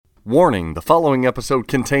Warning, the following episode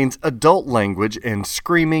contains adult language and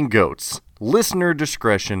screaming goats. Listener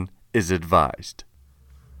discretion is advised.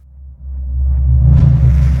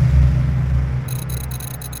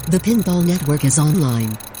 The Pinball Network is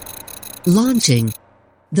online. Launching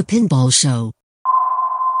The Pinball Show.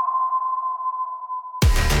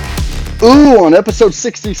 Ooh, on episode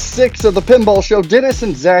 66 of The Pinball Show, Dennis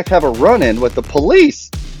and Zach have a run-in with the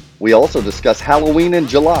police. We also discuss Halloween in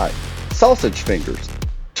July, sausage fingers,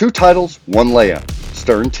 2 titles, 1 layup,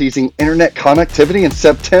 Stern teasing internet connectivity in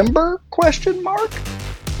September?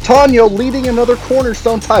 Tonyo leading another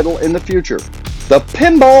cornerstone title in the future. The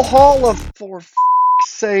Pinball Hall of, for f***'s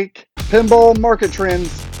sake, pinball market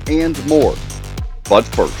trends, and more. But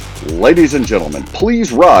first, ladies and gentlemen,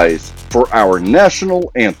 please rise for our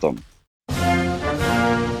national anthem.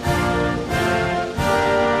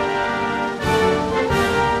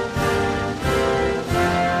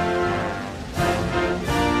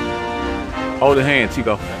 Hold the hand,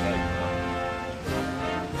 Chico.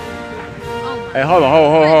 Hey, hold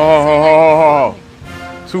on.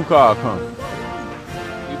 2 cars coming.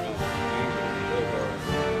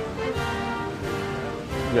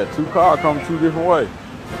 You got 2 cars coming 2 different ways.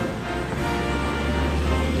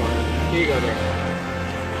 Here you go there.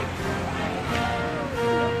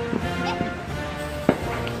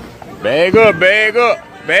 Bag up. Bag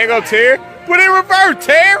up, Terry. Put it in reverse,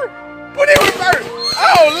 Terry. Put it in reverse.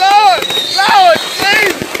 Oh, Lord,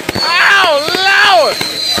 Jesus. Oh, Lord.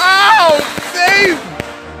 Oh, Jesus.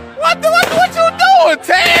 What you doing,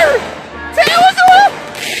 Terry? Terry, what you doing?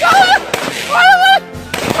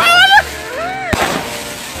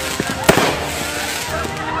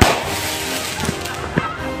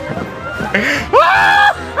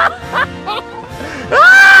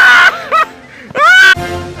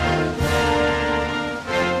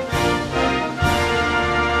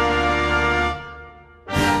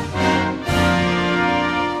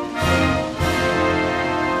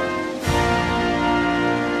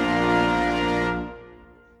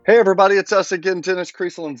 Hey everybody, it's us again, Dennis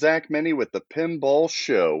Creasel and Zach Meny with the Pinball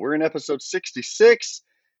Show. We're in episode 66.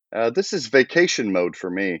 This is vacation mode for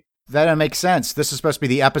me. That doesn't make sense. This is supposed to be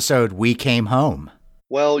the episode We Came Home.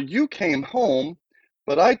 Well, you came home,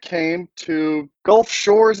 but I came to Gulf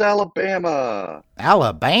Shores, Alabama.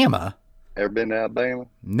 Alabama? Ever been to Alabama?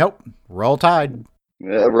 Nope. Roll Tide.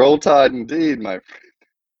 Yeah, roll tide indeed, my friend.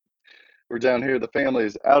 We're down here. The family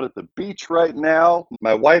is out at the beach right now.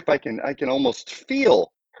 My wife, I can almost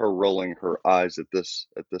feel her rolling her eyes at this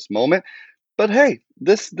moment. But hey,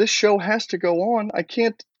 this show has to go on. I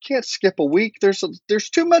can't skip a week. There's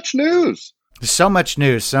too much news. So much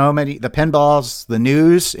news. So many. The pinballs, the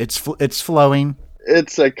news. It's flowing.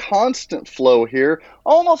 It's a constant flow here,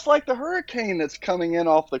 almost like the hurricane that's coming in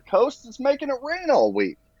off the coast. It's making it rain all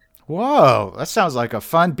week. Whoa, that sounds like a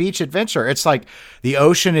fun beach adventure. It's like the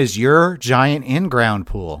ocean is your giant in-ground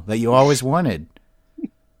pool that you always wanted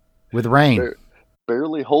with rain.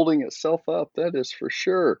 Barely holding itself up, that is for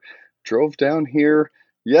sure. Drove down here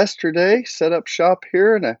yesterday, set up shop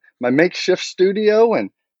here in my makeshift studio, and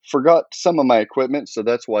forgot some of my equipment, so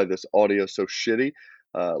that's why this audio is so shitty.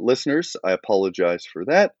 Listeners, I apologize for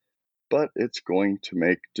that, but it's going to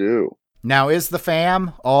make do. Now, is the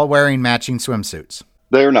fam all wearing matching swimsuits?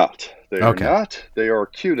 They're not. They are not. They are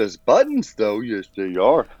cute as buttons, though. Yes, they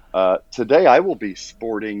are. Today, I will be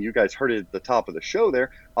sporting, you guys heard it at the top of the show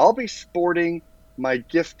there, I'll be sporting my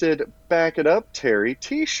gifted Back It Up Terry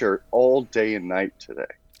t-shirt all day and night today.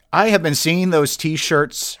 I have been seeing those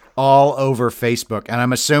t-shirts all over Facebook, and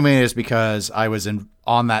I'm assuming it is because I was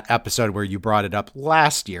on that episode where you brought it up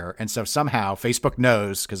last year, and so somehow Facebook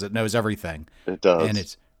knows, because it knows everything. It does. And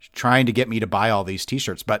it's trying to get me to buy all these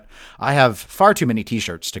t-shirts, but I have far too many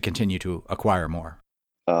t-shirts to continue to acquire more.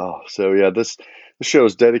 Oh, so yeah, the show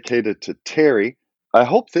is dedicated to Terry. I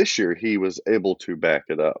hope this year he was able to back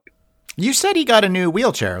it up. You said he got a new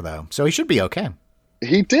wheelchair, though, so he should be okay.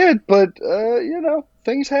 He did, but,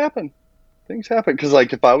 things happen. Things happen. Because,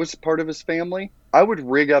 if I was part of his family, I would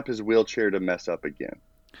rig up his wheelchair to mess up again.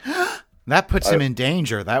 That puts him in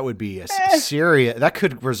danger. That would be serious. That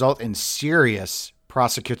could result in serious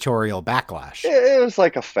prosecutorial backlash. It was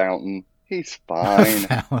like a fountain. He's fine.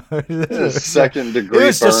 It's second-degree burns. It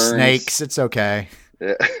was just snakes. It's okay.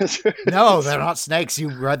 Yeah. No, they're not snakes. You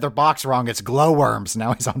read their box wrong. It's glowworms.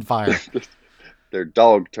 Now he's on fire. They're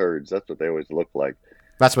dog turds. That's what they always look like.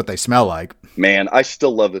 That's what they smell like. Man, I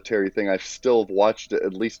still love the Terry thing. I still have watched it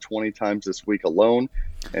at least 20 times this week alone,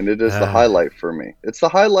 and it is the highlight for me. It's the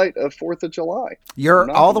highlight of 4th of July. You're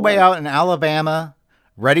all the way out in Alabama,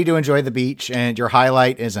 ready to enjoy the beach, and your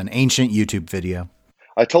highlight is an ancient YouTube video.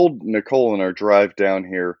 I told Nicole in our drive down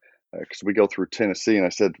here, because we go through Tennessee, and I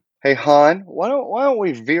said, Hey Han, why don't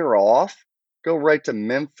we veer off, go right to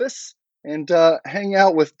Memphis, and hang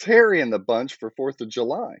out with Terry and the bunch for 4th of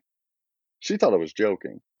July? She thought I was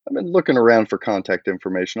joking. I've been looking around for contact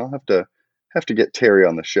information. I'll have to get Terry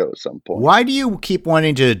on the show at some point. Why do you keep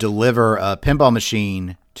wanting to deliver a pinball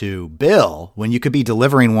machine to Bill when you could be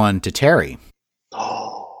delivering one to Terry?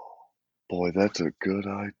 Oh, boy, that's a good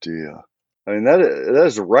idea. I mean, that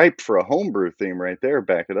is ripe for a homebrew theme right there.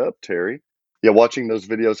 Back it up, Terry. Yeah, watching those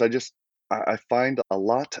videos, I find a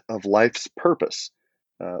lot of life's purpose.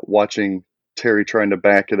 Watching Terry trying to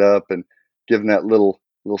back it up and giving that little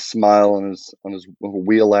smile on his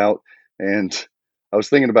wheel out. And I was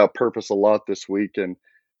thinking about purpose a lot this week, and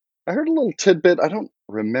I heard a little tidbit. I don't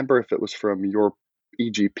remember if it was from your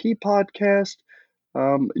EGP podcast.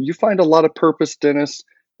 You find a lot of purpose, Dennis,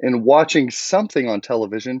 in watching something on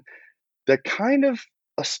television that kind of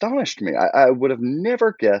astonished me. I would have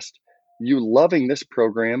never guessed you loving this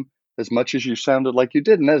program as much as you sounded like you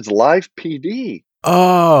did, and that is Live PD.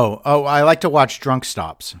 Oh, I like to watch Drunk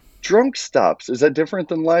Stops. Drunk Stops. Is that different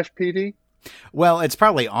than Live PD? Well, it's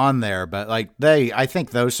probably on there, but I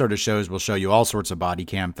think those sort of shows will show you all sorts of body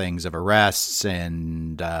cam things of arrests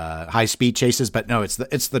and high speed chases. But no,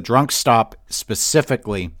 it's the Drunk Stop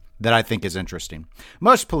specifically that I think is interesting.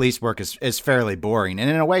 Most police work is fairly boring, and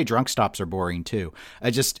in a way, drunk stops are boring too.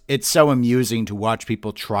 It's so amusing to watch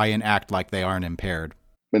people try and act like they aren't impaired.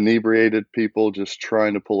 Inebriated people just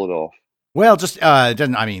trying to pull it off. Well, just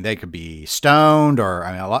doesn't. I mean, they could be stoned, or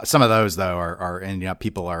I mean, some of those though are and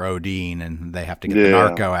people are ODing and they have to get the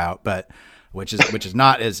narco out, but which is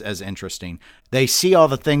not as interesting. They see all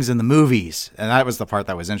the things in the movies, and that was the part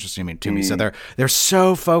that was interesting to me. So they're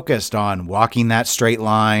so focused on walking that straight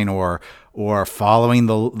line or following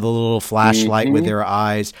the little flashlight with their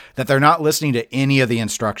eyes that they're not listening to any of the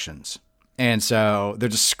instructions. And so they're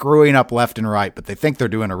just screwing up left and right, but they think they're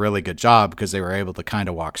doing a really good job because they were able to kind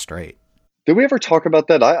of walk straight. Did we ever talk about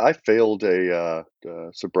that? I failed a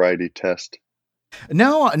sobriety test.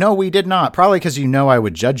 No, we did not. Probably because I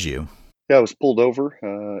would judge you. Yeah, I was pulled over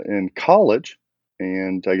in college,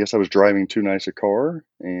 and I guess I was driving too nice a car,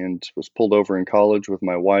 and was pulled over in college with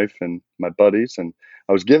my wife and my buddies, and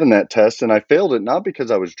I was given that test, and I failed it not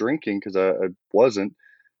because I was drinking, because I wasn't,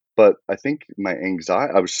 but I think my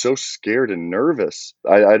anxiety. I was so scared and nervous.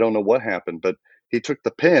 I don't know what happened, but he took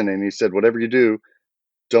the pen and he said, "Whatever you do,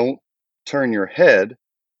 don't turn your head,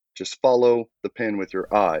 just follow the pen with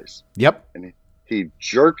your eyes." Yep. And he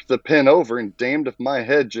jerked the pen over, and damned if my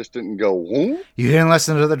head just didn't go, whoop. You didn't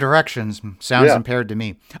listen to the directions. Sounds impaired to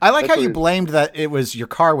me. I like how you blamed that it was your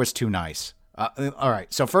car was too nice. All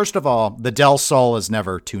right. So first of all, the Del Sol is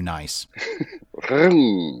never too nice.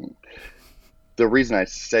 The reason I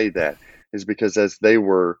say that is because as they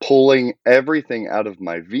were pulling everything out of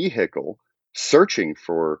my vehicle, searching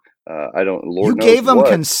for, Lord knows what. You gave them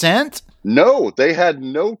consent? No, they had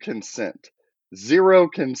no consent. Zero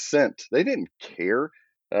consent. They didn't care.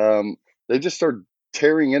 They just started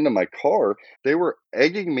tearing into my car. They were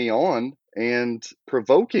egging me on and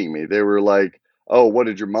provoking me. They were like, "Oh, what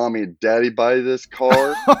did your mommy and daddy buy this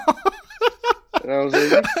car?" And I was like,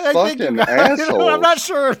 "You fucking asshole." I'm not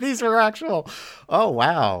sure if these are actual. Oh,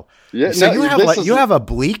 wow. Yeah, so you have a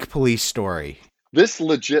bleak police story. This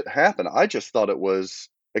legit happened. I just thought it was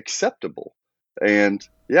acceptable. And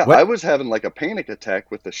yeah, I was having like a panic attack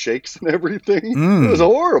with the shakes and everything. It was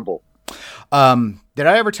horrible. Did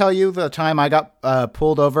I ever tell you the time I got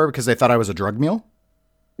pulled over because they thought I was a drug mule?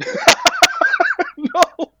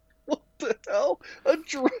 No. What the hell?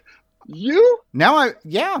 You? Now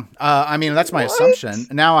I mean, that's my assumption.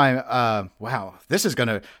 Now wow, this is going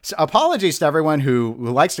to, apologies to everyone who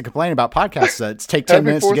likes to complain about podcasts that take 10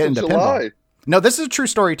 minutes to get into pinball. No, this is a true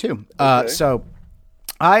story too. Okay. So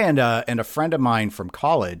I and a friend of mine from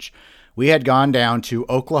college, we had gone down to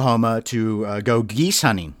Oklahoma to go geese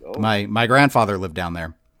hunting. Oh. My grandfather lived down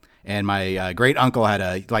there, and my great uncle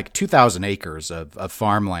had 2,000 acres of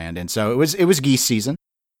farmland, and so it was geese season.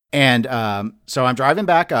 And so I'm driving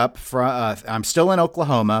back up. I'm still in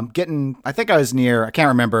Oklahoma. I think I was near. I can't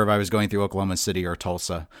remember if I was going through Oklahoma City or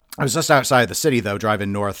Tulsa. I was just outside the city though,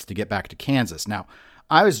 driving north to get back to Kansas. Now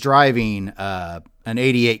I was driving an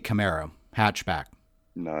 '88 Camaro hatchback.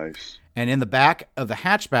 Nice. And in the back of the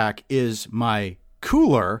hatchback is my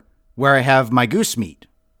cooler where I have my goose meat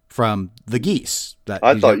from the geese.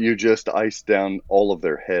 I thought you just iced down all of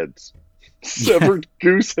their heads. Severed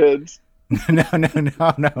goose heads. No.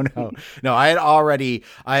 No, I had already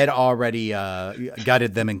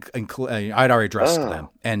gutted them and I had already dressed them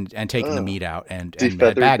and taken the meat out and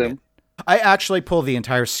bagged them. I actually pull the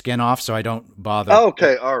entire skin off so I don't bother.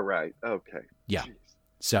 Okay, all right. Okay. Yeah.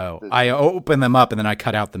 So I open them up and then I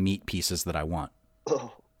cut out the meat pieces that I want.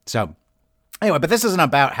 Oh. So anyway, but this isn't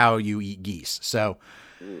about how you eat geese. So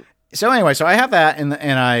anyway, so I have that and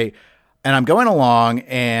I'm going along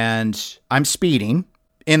and I'm speeding.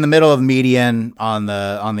 In the middle of the median on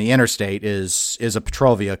the interstate is a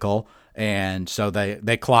patrol vehicle, and so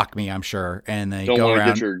they clock me, I'm sure, and they go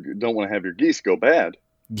around. Don't want to have your geese go bad.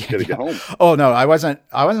 You gotta get home. Oh no, I wasn't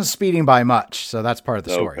speeding by much, so that's part of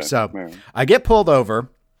the story. Okay. So Right. I get pulled over,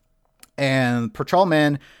 and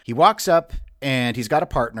patrolman, he walks up and he's got a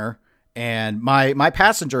partner, and my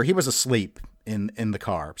passenger, he was asleep in the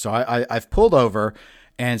car. So I've pulled over.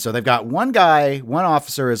 And so they've got one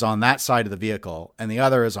officer is on that side of the vehicle and the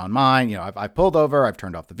other is on mine. You know, I've pulled over, I've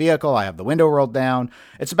turned off the vehicle, I have the window rolled down.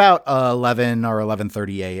 It's about 11 or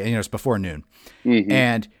 11:30 a.m. You know, it's before noon. Mm-hmm.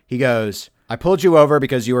 And he goes, I pulled you over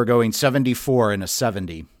because you were going 74 in a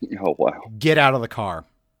 70. Oh, wow. Get out of the car.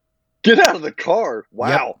 Get out of the car.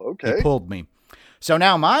 Wow. Yep. Okay. He pulled me. So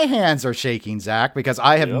now my hands are shaking, Zach, because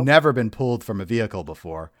I have never been pulled from a vehicle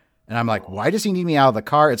before. And I'm like, why does he need me out of the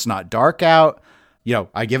car? It's not dark out. You know,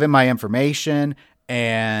 I give him my information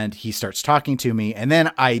and he starts talking to me. And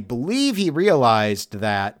then I believe he realized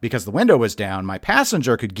that because the window was down, my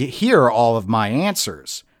passenger could hear all of my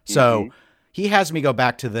answers. So he has me go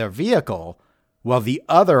back to their vehicle while the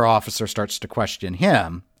other officer starts to question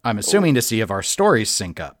him. I'm assuming to see if our stories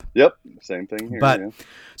sync up. Yep. Same thing here. But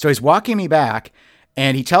so he's walking me back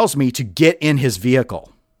and he tells me to get in his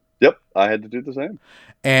vehicle. Yep. I had to do the same.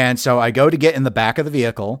 And so I go to get in the back of the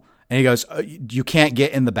vehicle. And he goes, you can't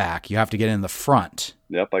get in the back. You have to get in the front.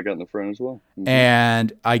 Yep, I got in the front as well. Mm-hmm.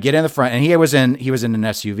 And I get in the front, and he was in an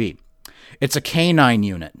SUV. It's a K9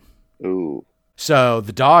 unit. Ooh. So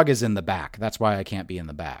the dog is in the back. That's why I can't be in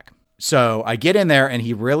the back. So I get in there, and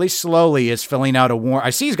he really slowly is filling out a warning. I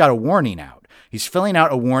see he's got a warning out. He's filling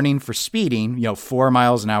out a warning for speeding, 4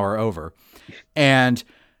 miles an hour over. And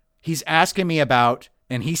he's asking me about,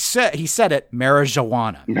 and he said it,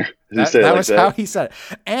 marijuana. That was how he said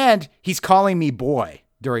it. And he's calling me boy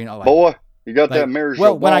during a boy. You got that marijuana.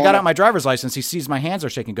 Well, when I got out my driver's license, he sees my hands are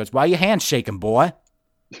shaking. Goes, why are your hands shaking, boy?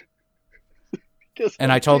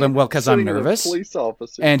 And I told him, well, because I'm nervous. Police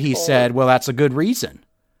officer. And he said, well, that's a good reason.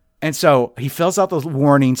 And so he fills out the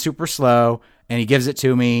warning super slow, and he gives it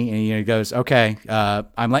to me, and he goes, okay,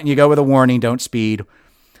 I'm letting you go with a warning. Don't speed.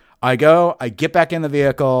 I get back in the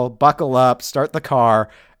vehicle, buckle up, start the car,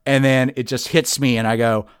 and then it just hits me, and I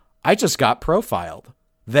go, I just got profiled.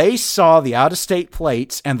 They saw the out-of-state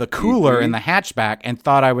plates and the cooler in the hatchback and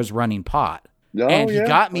thought I was running pot. Oh, and he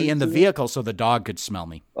got me in the vehicle so the dog could smell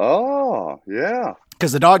me. Oh, yeah.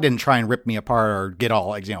 Because the dog didn't try and rip me apart or get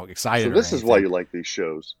all excited. So this is why you like these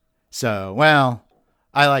shows. So, well,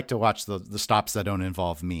 I like to watch the stops that don't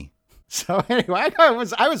involve me. So anyway, I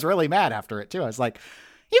was really mad after it too. I was like,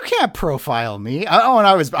 you can't profile me. Oh, and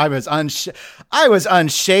I was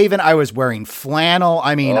unshaven. I was wearing flannel.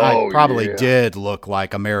 I mean, I probably did look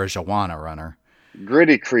like a marijuana runner.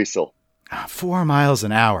 Gritty creasel. 4 miles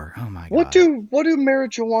an hour. Oh my God. What do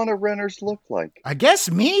marijuana runners look like? I guess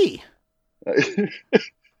me. I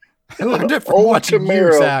learned it from watching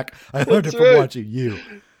you, Zach. I learned it from watching you.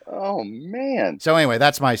 Oh man. So anyway,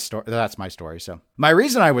 that's my story. So my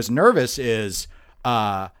reason I was nervous is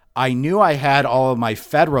I knew I had all of my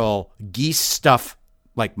federal geese stuff,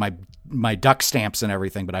 like my duck stamps and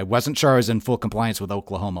everything, but I wasn't sure I was in full compliance with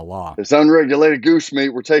Oklahoma law. It's unregulated goose meat.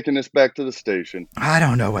 We're taking this back to the station. I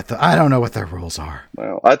don't know what the rules are.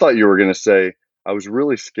 Well, I thought you were going to say I was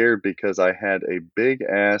really scared because I had a big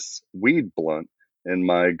ass weed blunt in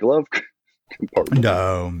my glove compartment.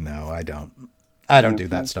 No, I don't. I don't do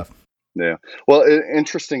that stuff. Yeah. Well,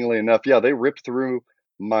 interestingly enough, they ripped through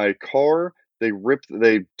my car.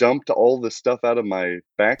 They dumped all the stuff out of my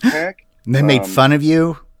backpack. They made fun of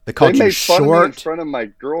you. They called you short. Fun of me in front of my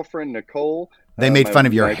girlfriend, Nicole. They made fun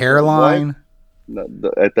of your hairline.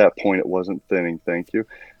 At that point, it wasn't thinning. Thank you.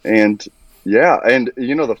 And and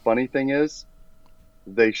the funny thing is,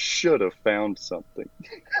 they should have found something.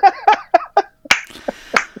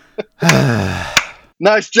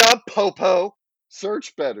 Nice job, Popo.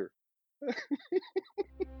 Search better.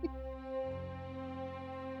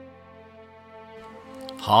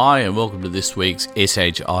 Hi and welcome to this week's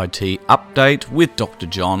SHIT update with Dr.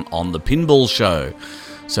 John on the Pinball Show.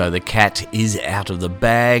 So the cat is out of the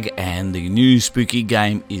bag and the new spooky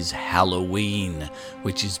game is Halloween,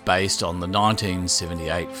 which is based on the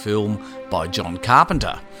 1978 film by John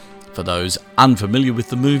Carpenter. For those unfamiliar with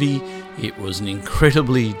the movie, it was an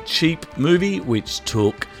incredibly cheap movie which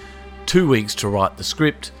took 2 weeks to write the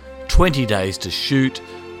script, 20 days to shoot.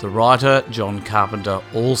 The writer, John Carpenter,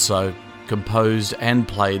 also composed and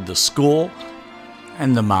played the score.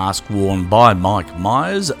 And the mask worn by Mike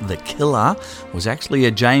Myers, the killer, was actually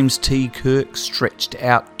a James T. Kirk stretched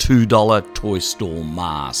out $2 toy store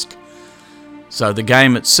mask. So the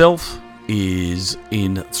game itself is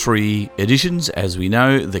in 3 editions, as we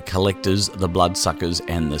know, the Collectors, the Bloodsuckers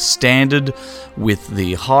and the Standard, with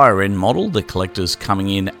the higher end model, the Collectors, coming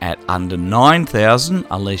in at under $9,000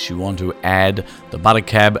 unless you want to add the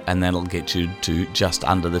Buttercab, and that'll get you to just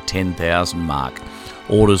under the $10,000 mark.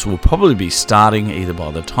 Orders will probably be starting either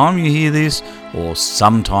by the time you hear this or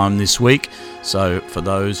sometime this week. So for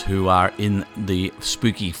those who are in the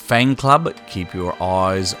Spooky Fan Club, keep your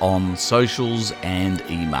eyes on socials and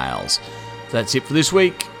emails. That's it for this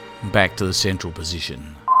week. Back to the central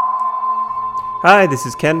position. Hi, this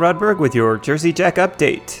is Ken Rodberg with your Jersey Jack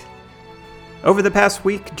update. Over the past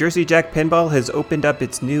week, Jersey Jack Pinball has opened up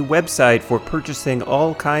its new website for purchasing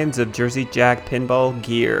all kinds of Jersey Jack pinball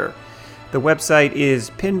gear. The website is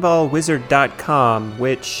pinballwizard.com,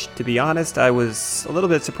 which, to be honest, I was a little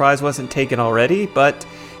bit surprised wasn't taken already, but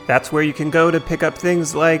that's where you can go to pick up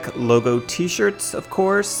things like logo t-shirts, of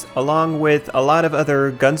course, along with a lot of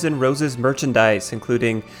other Guns N' Roses merchandise,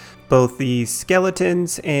 including both the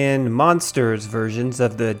Skeletons and Monsters versions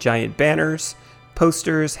of the giant banners,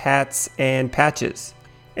 posters, hats, and patches.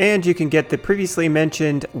 And you can get the previously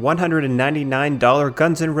mentioned $199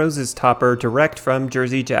 Guns N' Roses topper direct from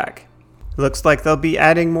Jersey Jack. Looks like they'll be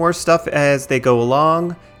adding more stuff as they go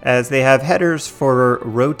along, as they have headers for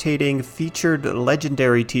rotating featured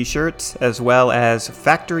legendary t-shirts, as well as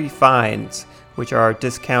factory finds, which are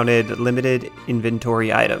discounted limited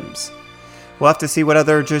inventory items. We'll have to see what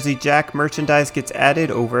other Jersey Jack merchandise gets added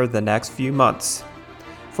over the next few months.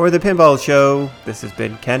 For the Pinball Show, this has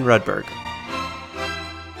been Ken Rudberg.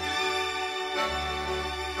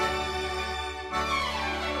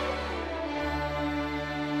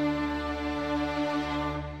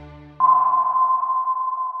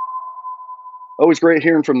 Always great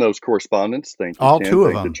hearing from those correspondents. Thank you, All Ken. 2 of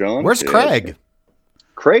Thank them. you, John. Where's Craig?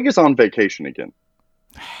 Craig is on vacation again.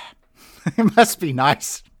 It must be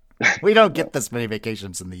nice. We don't get this many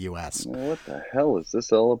vacations in the U.S. Well, what the hell is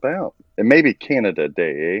this all about? It may be Canada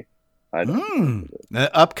Day, eh? I don't know.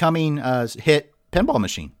 The upcoming hit pinball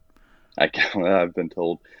machine. I've been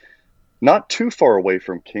told. Not too far away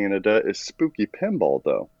from Canada is Spooky Pinball,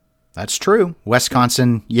 though. That's true.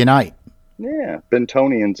 Wisconsin Unite. Yeah,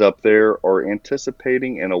 Bentonians up there are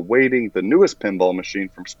anticipating and awaiting the newest pinball machine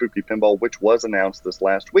from Spooky Pinball, which was announced this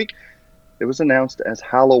last week. It was announced as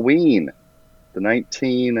Halloween, the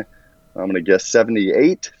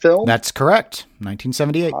 78 film. That's correct.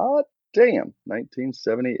 1978. Hot damn,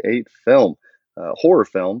 1978 film, horror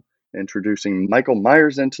film, introducing Michael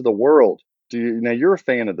Myers into the world. Now, you're a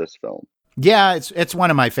fan of this film. Yeah, it's one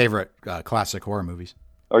of my favorite classic horror movies.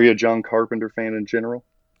 Are you a John Carpenter fan in general?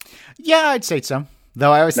 Yeah, I'd say so.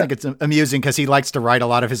 Though I always think it's amusing because he likes to write a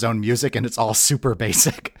lot of his own music and it's all super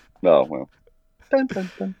basic. Oh, well. Dun, dun,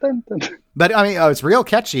 dun, dun, dun. But I mean, it's real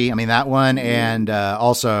catchy. I mean, that one and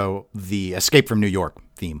also the Escape from New York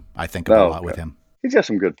theme, I think of a lot with him. He's got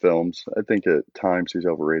some good films. I think at times he's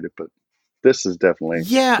overrated, but this is definitely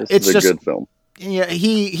it's a just good film. Yeah,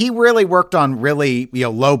 he really worked on really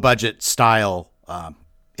low budget style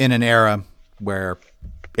in an era where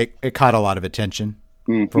it caught a lot of attention.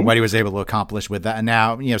 For what he was able to accomplish with that. And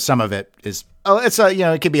now, some of it is,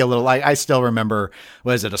 it could be a little like, I still remember,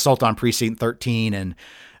 was it Assault on Precinct 13 and,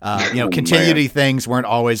 continuity things weren't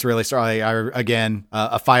always really strong.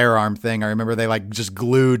 A firearm thing. I remember they just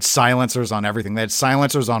glued silencers on everything. They had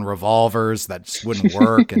silencers on revolvers that just wouldn't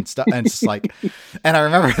work and stuff. And it's and I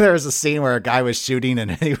remember there was a scene where a guy was shooting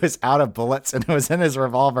and he was out of bullets and it was in his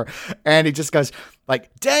revolver. And he just goes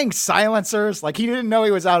dang silencers. He didn't know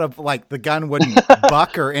he was out of, the gun wouldn't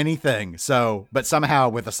buck or anything. So, but somehow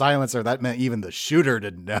with a silencer, that meant even the shooter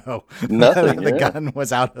didn't know Nothing, the gun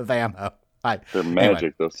was out of ammo. They're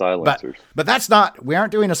magic, those silencers. But we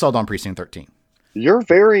aren't doing Assault on Precinct 13. You're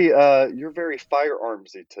very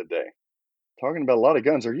firearmsy today. Talking about a lot of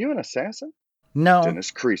guns. Are you an assassin? No.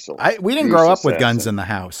 Dennis Creasel. We didn't grow up with guns in the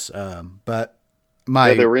house. But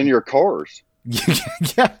they were in your cars.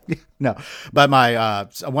 Yeah. No. But my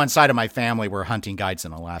one side of my family were hunting guides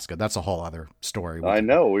in Alaska. That's a whole other story. I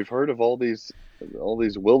know. We've heard of all these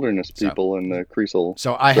wilderness people in the Creasel.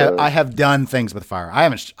 So I have done things with fire. I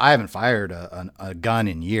haven't fired a gun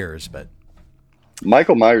in years, but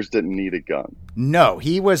Michael Myers didn't need a gun. No,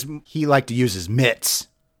 he liked to use his mitts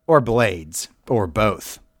or blades or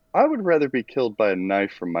both. I would rather be killed by a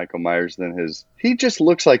knife from Michael Myers than he just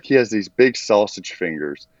looks like he has these big sausage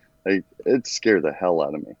fingers. It scared the hell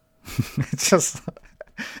out of me. It's just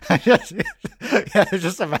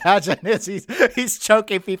just imagine this. He's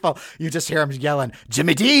choking people. You just hear him yelling,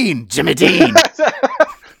 "Jimmy Dean, Jimmy Dean."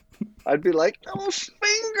 I'd be like, those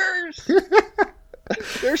fingers,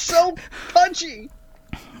 they're so punchy.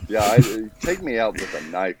 Yeah, take me out with a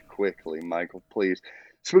knife quickly, Michael, please.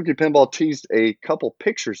 Spooky Pinball teased a couple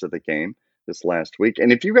pictures of the game this last week.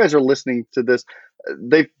 And if you guys are listening to this,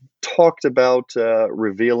 they've talked about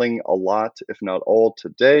revealing a lot, if not all,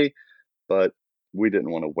 today. But we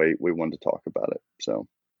didn't want to wait. We wanted to talk about it. So,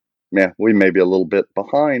 yeah, we may be a little bit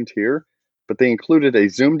behind here. But they included a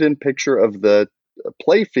zoomed-in picture of the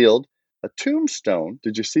playfield, a tombstone.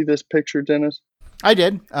 Did you see this picture, Dennis? I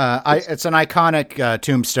did. It's an iconic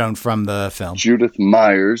tombstone from the film. Judith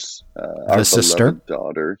Myers, our sister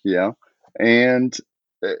daughter, yeah, and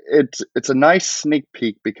it's a nice sneak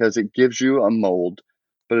peek because it gives you a mold,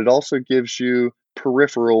 but it also gives you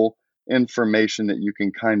peripheral information that you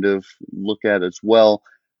can kind of look at as well.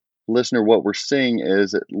 Listener, what we're seeing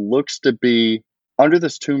is it looks to be under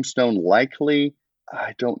this tombstone. Likely,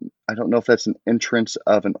 I don't know if that's an entrance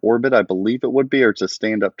of an orbit. I believe it would be, or it's a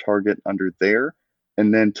stand-up target under there.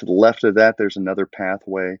 And then to the left of that, there's another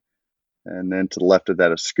pathway. And then to the left of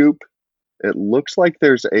that, a scoop. It looks like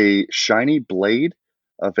there's a shiny blade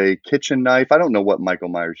of a kitchen knife. I don't know what Michael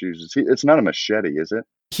Myers uses. It's not a machete, is it?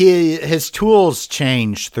 His tools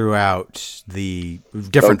change throughout the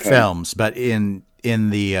different films, but in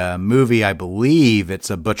the movie, I believe it's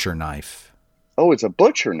a butcher knife. Oh, it's a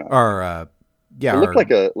butcher knife. Or yeah, it looked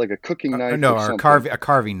like a cooking knife. No, or a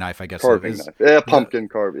carving knife, I guess. Carving knife. Yeah, pumpkin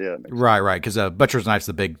carving. Yeah, right. Because a butcher's knife's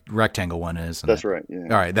the big rectangle one is. That's right. Yeah.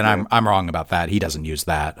 All right, then yeah. I'm wrong about that. He doesn't use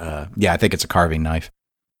that. Yeah, I think it's a carving knife.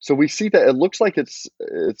 So we see that it looks like it's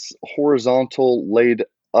horizontal, laid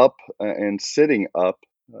up and sitting up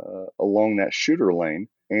along that shooter lane.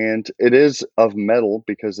 And it is of metal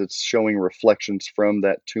because it's showing reflections from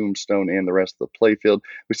that tombstone and the rest of the playfield.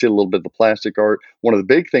 We see a little bit of the plastic art. One of the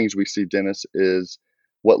big things we see, Dennis, is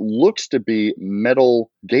what looks to be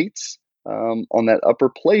metal gates on that upper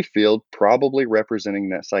playfield, probably representing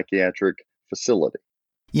that psychiatric facility.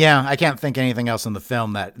 Yeah, I can't think anything else in the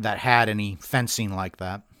film that had any fencing like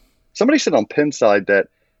that. Somebody said on Pinside that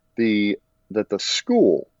the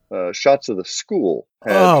school, shots of the school.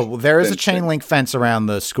 There is a chain link fence around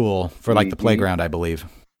the school for like the playground, I believe.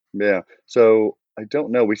 Yeah. So I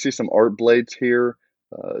don't know. We see some art blades here.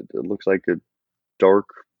 It looks like a dark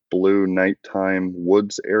blue nighttime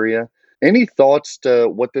woods area. Any thoughts to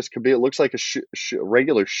what this could be? It looks like a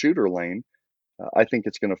regular shooter lane. I think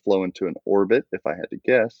it's going to flow into an orbit if I had to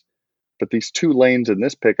guess. But these two lanes in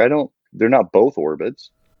this pic, they're not both orbits.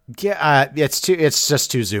 Yeah, it's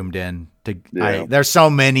just too zoomed in. There's so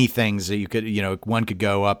many things that you could, one could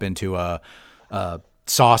go up into a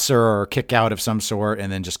saucer or kick out of some sort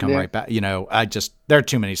and then just come right back. There are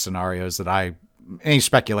too many scenarios that any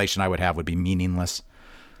speculation I would have would be meaningless.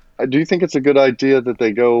 Do you think it's a good idea that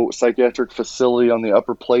they go psychiatric facility on the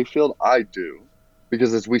upper playfield? I do.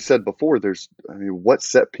 Because as we said before, what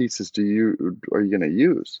set pieces are you going to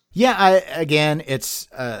use? Yeah, it's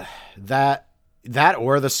that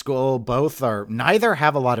or the school, neither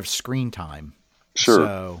have a lot of screen time. Sure.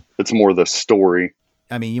 So, it's more the story.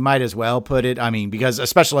 I mean, you might as well put it, because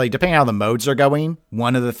especially depending on how the modes are going,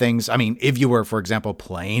 one of the things, if you were, for example,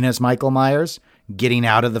 playing as Michael Myers, getting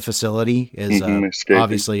out of the facility is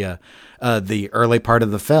obviously the early part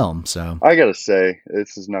of the film. So I got to say,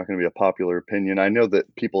 this is not going to be a popular opinion. I know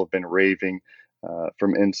that people have been raving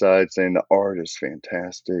from inside saying the art is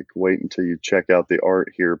fantastic. Wait until you check out the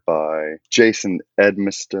art here by Jason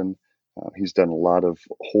Edmiston. He's done a lot of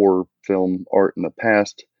horror film art in the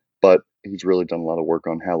past, but he's really done a lot of work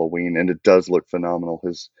on Halloween, and it does look phenomenal,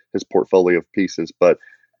 his portfolio of pieces. But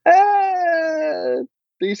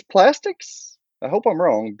these plastics, I hope I'm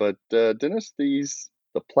wrong, but Dennis,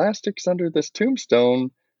 the plastics under this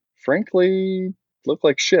tombstone, frankly, look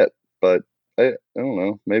like shit. But I don't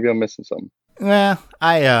know. Maybe I'm missing something. Well,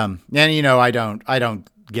 I don't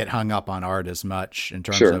get hung up on art as much in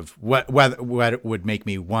terms of what would make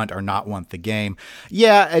me want or not want the game.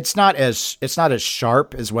 Yeah, it's not as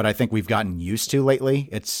sharp as what I think we've gotten used to lately.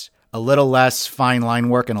 It's a little less fine line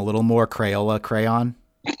work and a little more Crayola crayon.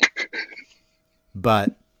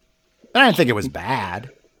 But I didn't think it was bad.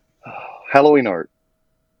 Halloween art.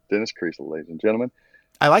 Dennis Creasel, ladies and gentlemen.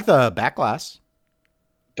 I like the back glass.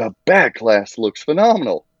 The back glass looks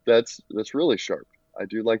phenomenal. That's really sharp. I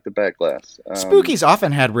do like the back glass. Spooky's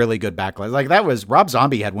often had really good back glass. Like Rob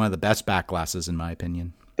Zombie had one of the best back glasses in my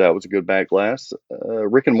opinion. That was a good back glass.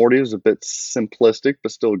 Rick and Morty was a bit simplistic,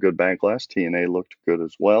 but still a good back glass. TNA looked good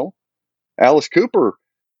as well. Alice Cooper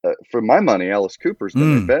for my money, Alice Cooper's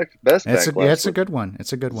been their best It's backlash. a good one.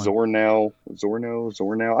 It's a good one. Zorno.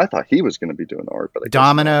 I thought he was going to be doing art, but I guess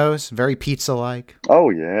Dominoes, very pizza-like. not. Oh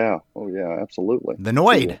yeah, absolutely. The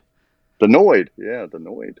Noid. The Noid. Yeah, the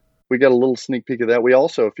Noid. We got a little sneak peek of that. We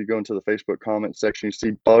also, if you go into the Facebook comment section, you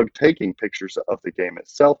see Bug taking pictures of the game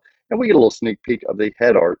itself, and we get a little sneak peek of the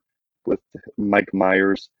head art with Mike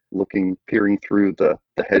Myers peering through the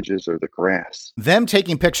hedges or the grass. Them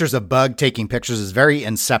taking pictures of Bug taking pictures is very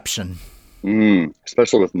Inception.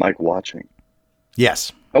 Especially with Mike watching.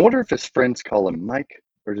 Yes. I wonder if his friends call him Mike,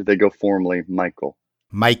 or did they go formally Michael?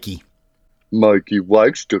 Mikey. Mikey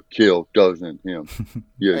likes to kill, doesn't him?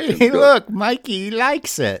 Yes, Hey, look, Mikey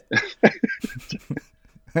likes it.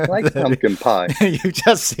 Like pumpkin pie. You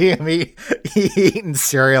just see him eating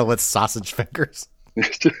cereal with sausage fingers. He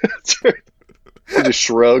just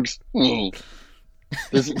shrugs.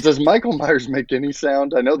 Does Michael Myers make any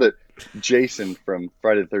sound? I know that Jason from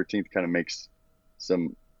Friday the 13th kind of makes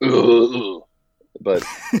some, but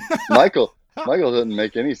Michael doesn't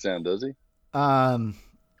make any sound, does he?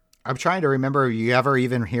 I'm trying to remember if you ever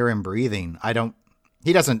even hear him breathing.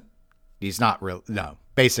 He's not real. No,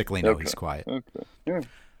 basically, no, okay. He's quiet. Okay. Yeah.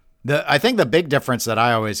 I think the big difference that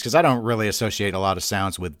I always, because I don't really associate a lot of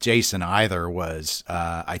sounds with Jason either, was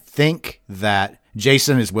I think that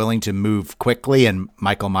Jason is willing to move quickly and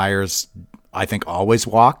Michael Myers, I think, always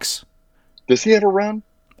walks. Does he ever run?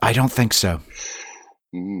 I don't think so.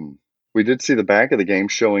 We did see the back of the game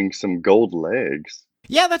showing some gold legs.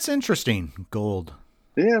 Yeah, that's interesting. Gold.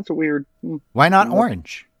 Yeah, it's a weird. Why not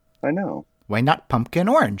orange? I know. Why not pumpkin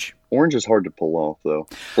orange? Orange is hard to pull off, though.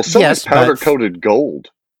 Well, so is powder-coated gold.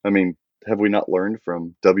 I mean, have we not learned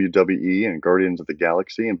from WWE and Guardians of the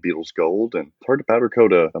Galaxy and Beatles Gold? And it's hard to powder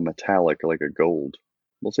coat a metallic like a gold.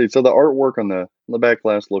 We'll see. So the artwork on the back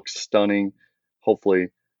glass looks stunning. Hopefully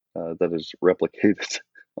that is replicated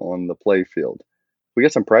on the play field. We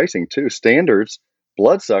got some pricing too. Standards,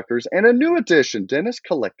 Bloodsuckers, and a new edition, Dennis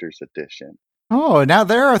Collector's Edition. Oh, now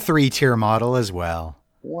they're a 3-tier model as well.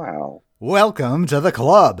 Wow. Welcome to the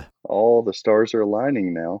club. All the stars are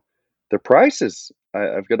aligning now. Their prices,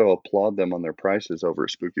 I've got to applaud them on their prices over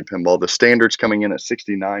at Spooky Pinball. The standard's coming in at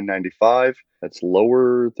 $69.95. That's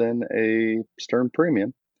lower than a Stern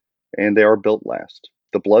Premium, and they are built last.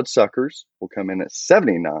 The Bloodsuckers will come in at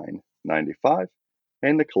 $79.95,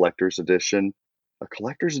 and the Collector's Edition, a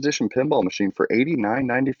Collector's Edition pinball machine for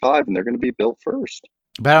 $89.95, and they're going to be built first.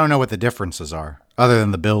 But I don't know what the differences are, other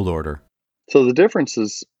than the build order. So the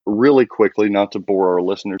differences, really quickly, not to bore our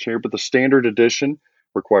listeners here, but the Standard Edition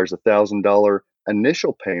requires a $1,000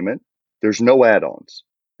 initial payment. There's no add-ons,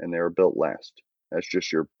 and they are built last. That's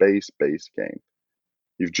just your base game.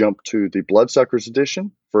 You've jumped to the Bloodsuckers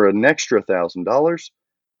Edition for an extra $1,000.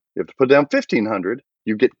 You have to put down $1,500.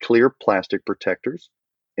 You get clear plastic protectors,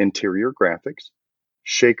 interior graphics,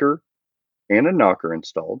 shaker, and a knocker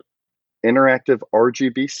installed, interactive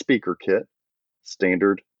RGB speaker kit,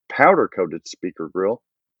 standard powder-coated speaker grill,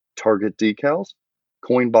 target decals,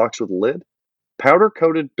 coin box with lid,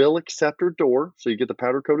 powder-coated bill acceptor door, so you get the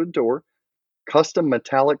powder-coated door, custom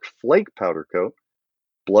metallic flake powder coat,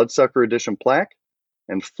 Bloodsucker Edition plaque,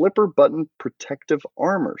 and flipper button protective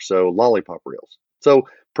armor, so lollipop reels. So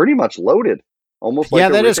pretty much loaded, almost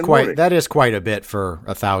like that is quite a bit for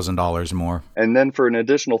 $1,000 more. And then for an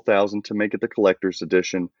additional $1,000 to make it the Collector's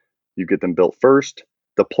Edition, you get them built first.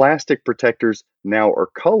 The plastic protectors now are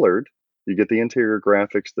colored. You get the interior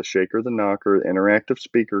graphics, the shaker, the knocker, the interactive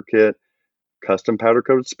speaker kit, custom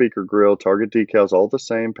powder-coated speaker grill, target decals, all the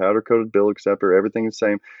same, powder-coated bill acceptor, everything the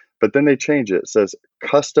same. But then they change it. It says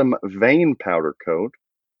custom vein powder coat.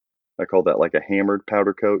 I call that like a hammered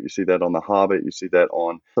powder coat. You see that on the Hobbit. You see that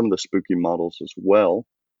on some of the spooky models as well.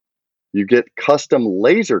 You get custom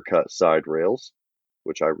laser cut side rails,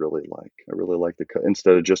 which I really like. I really like the cut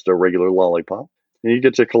instead of just a regular lollipop. And you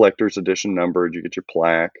get your Collector's Edition numbered. You get your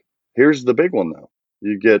plaque. Here's the big one, though.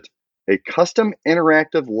 You get a custom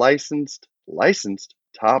interactive licensed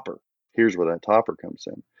topper. Here's where that topper comes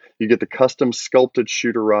in. You get the custom sculpted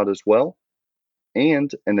shooter rod as well,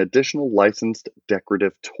 and an additional licensed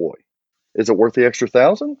decorative toy. Is it worth the extra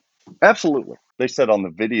 $1,000? Absolutely. They said on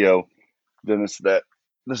the video, Dennis, that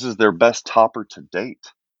this is their best topper to date,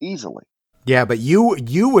 easily. Yeah, but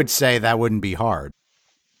you would say that wouldn't be hard.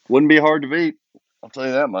 Wouldn't be hard to beat. I'll tell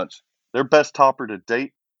you that much. Their best topper to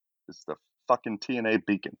date is the fucking TNA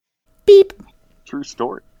Beacon. Beep. True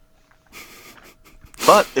story.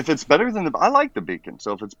 But if it's better than I like the Beacon.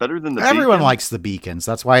 So if it's better than the Everyone Beacon, likes the Beacons.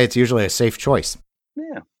 That's why it's usually a safe choice.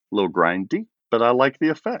 Yeah, a little grindy, but I like the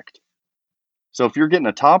effect. So if you're getting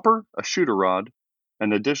a topper, a shooter rod,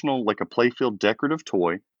 an additional like a playfield decorative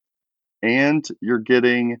toy, and you're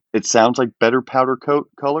getting, it sounds like better powder coat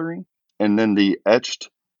coloring, and then the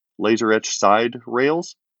laser etched side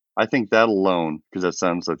rails. I think that alone, because that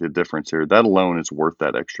sounds like the difference here, that alone is worth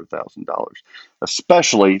that extra $1,000.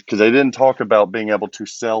 Especially because they didn't talk about being able to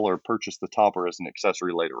sell or purchase the topper as an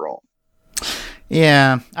accessory later on.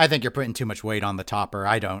 Yeah, I think you're putting too much weight on the topper.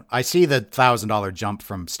 I don't. I see the $1,000 jump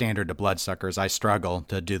from standard to bloodsuckers. I struggle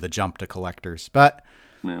to do the jump to collectors. But,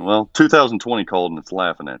 Yeah, well, 2020 called and it's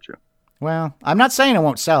laughing at you. well, I'm not saying it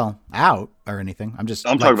won't sell out or anything. I'm just,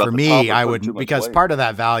 I'm like, talking about for the me, topper I putting too wouldn't, much because weight. part of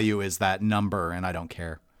that value is that number, and I don't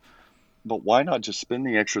care. But why not just spend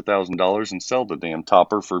the extra $1,000 and sell the damn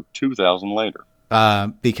topper for $2,000 later?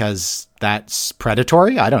 Because that's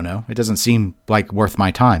predatory? I don't know. It doesn't seem like worth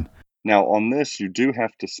my time. Now, on this, you do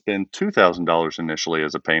have to spend $2,000 initially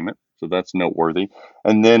as a payment, so that's noteworthy.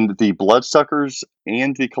 And then the Bloodsuckers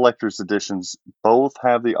and the Collector's Editions both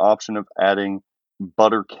have the option of adding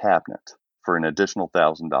Butter Cabinet for an additional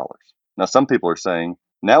 $1,000. Now, some people are saying,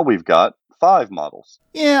 now we've got 5 models.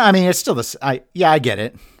 Yeah, I mean, it's still I get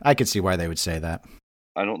it. I could see why they would say that.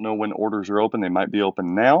 I don't know when orders are open. They might be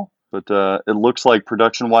open now, but it looks like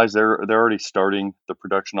production-wise, they're already starting the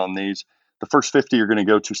production on these. The first 50 are going to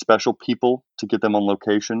go to special people to get them on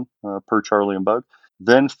location, per Charlie and Bug.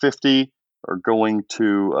 Then 50 are going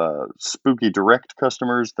to Spooky Direct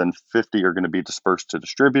customers. Then 50 are going to be dispersed to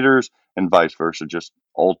distributors, and vice versa, just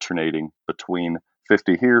alternating between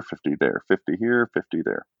 50 here, 50 there, 50 here, 50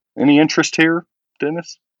 there. Any interest here,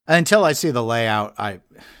 Dennis? Until I see the layout,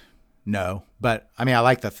 no. But, I mean, I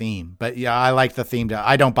like the theme. But, yeah, I like the theme.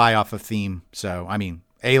 I don't buy off of theme. So, I mean,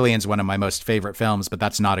 Alien's one of my most favorite films, but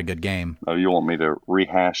that's not a good game. Oh, you want me to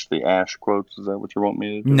rehash the Ash quotes? Is that what you want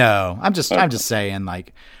me to do? No, I'm just saying,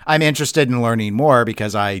 like, I'm interested in learning more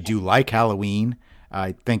because I do like Halloween.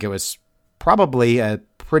 I think it was probably a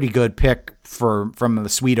pretty good pick from the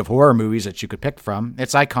suite of horror movies that you could pick from.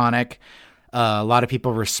 It's iconic. A lot of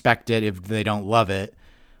people respect it if they don't love it.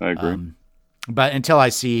 I agree. But until I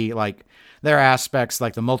see, like, there are aspects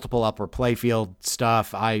like the multiple upper playfield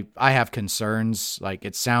stuff, I have concerns. Like,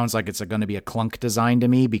 it sounds like it's going to be a clunk design to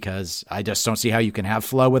me because I just don't see how you can have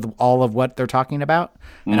flow with all of what they're talking about.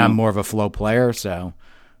 And I'm more of a flow player, so.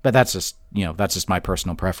 But that's just my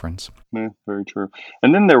personal preference. Yeah, very true.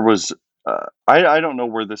 And then there was, I don't know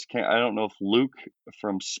where this came. I don't know if Luke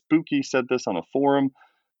from Spooky said this on a forum,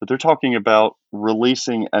 but they're talking about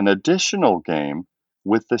releasing an additional game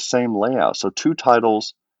with the same layout. So 2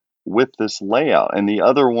 titles with this layout, and the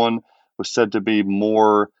other one was said to be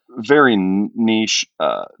more very niche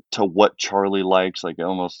to what Charlie likes, like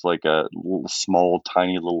almost like a little small,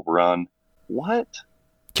 tiny little run. What?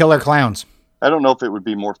 Killer Clowns. I don't know if it would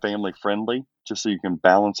be more family friendly, just so you can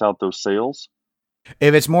balance out those sales.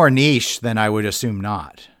 If it's more niche, then I would assume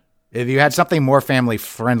not. If you had something more family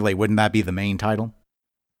friendly, wouldn't that be the main title?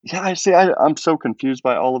 Yeah, I see. I'm so confused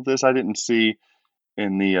by all of this. I didn't see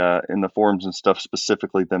in the forums and stuff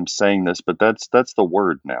specifically them saying this, but that's the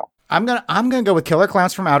word now. I'm gonna go with Killer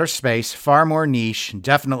Clowns from Outer Space. Far more niche,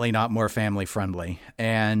 definitely not more family friendly,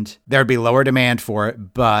 and there'd be lower demand for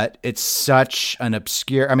it. But it's such an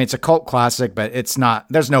obscure. I mean, it's a cult classic, but it's not.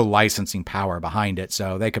 There's no licensing power behind it,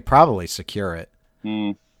 so they could probably secure it.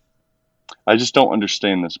 I just don't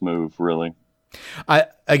understand this move, really.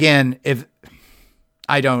 If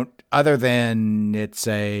I don't, other than it's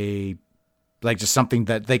just something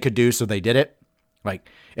that they could do, so they did it. Like,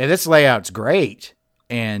 if this layout's great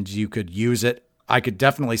and you could use it, I could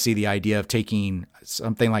definitely see the idea of taking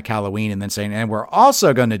something like Halloween and then saying, and we're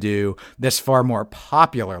also going to do this far more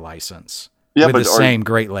popular license with the same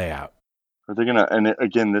great layout. Are they going to, and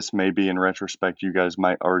again, this may be in retrospect, you guys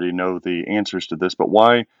might already know the answers to this, but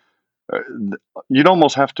why? You'd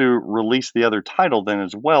almost have to release the other title then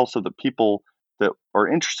as well, so that people that are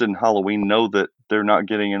interested in Halloween know that they're not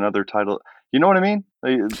getting another title. You know what I mean?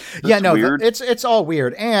 Weird. It's all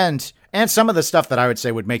weird. And some of the stuff that I would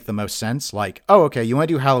say would make the most sense, like, oh, okay, you want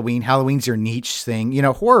to do Halloween. Halloween's your niche thing. You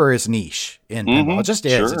know, horror is niche in pinball. It just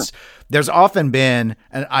is. Sure. There's often been,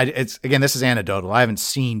 and this is anecdotal. I haven't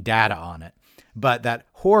seen data on it, but that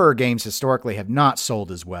horror games historically have not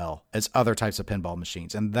sold as well as other types of pinball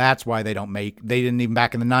machines. And that's why they didn't even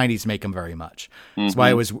back in the 90s make them very much. That's why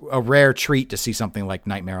it was a rare treat to see something like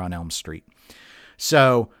Nightmare on Elm Street.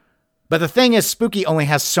 So, but the thing is, Spooky only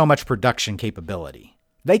has so much production capability.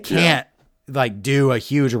 They can't do a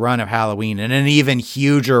huge run of Halloween and an even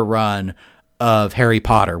huger run of Harry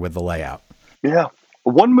Potter with the layout. Yeah.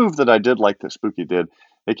 One move that I did like that Spooky did,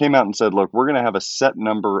 they came out and said, look, we're going to have a set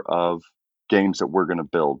number of games that we're going to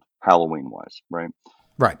build Halloween wise, right?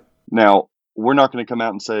 Right. Now, we're not going to come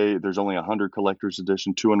out and say there's only 100 collector's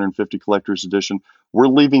edition, 250 collector's edition. We're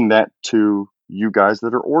leaving that to you guys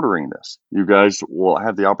that are ordering this. You guys will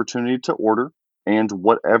have the opportunity to order, and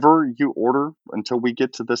whatever you order until we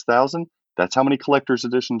get to this 1,000, that's how many collector's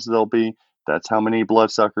editions there'll be. That's how many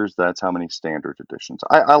bloodsuckers. That's how many standard editions.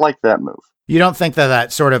 I like that move. You don't think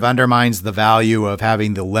that sort of undermines the value of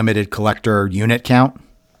having the limited collector unit count?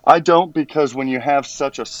 I don't, because when you have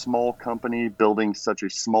such a small company building such a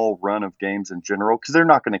small run of games in general, because they're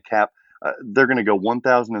not going to cap, they're going to go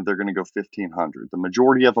 1,000 and they're going to go 1,500. The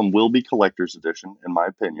majority of them will be collector's edition, in my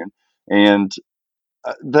opinion. And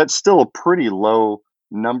that's still a pretty low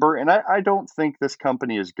number. And I don't think this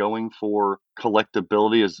company is going for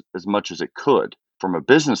collectability as much as it could. From a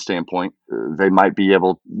business standpoint, they might be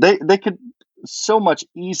able, they could so much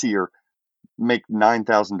easier make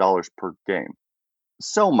 $9,000 per game.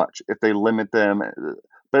 So much if they limit them,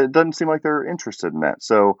 but it doesn't seem like they're interested in that.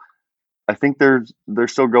 So I think they're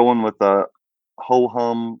still going with a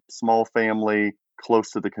ho-hum, small family, close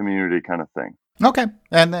to the community kind of thing. Okay.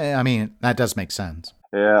 And I mean, that does make sense.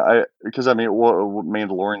 Yeah, because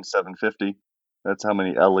Mandalorian 750, that's how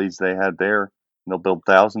many LEs they had there. And they'll build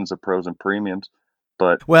thousands of pros and premiums.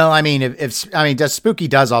 But well, I mean, does Spooky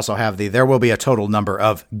does also have there will be a total number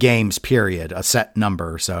of games, period, a set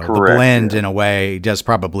number. So correct, the blend in a way does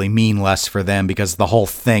probably mean less for them because the whole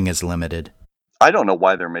thing is limited. I don't know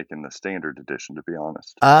why they're making the standard edition, to be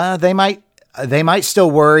honest. They might still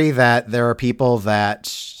worry that there are people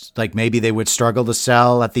that like maybe they would struggle to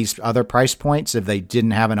sell at these other price points if they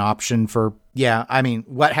didn't have an option for. Yeah, I mean,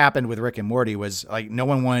 what happened with Rick and Morty was like no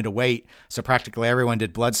one wanted to wait, so practically everyone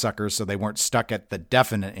did Bloodsuckers, so they weren't stuck at the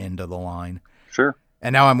definite end of the line. Sure.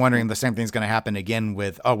 And now I'm wondering the same thing's going to happen again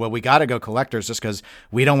with, we got to go collectors just because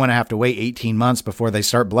we don't want to have to wait 18 months before they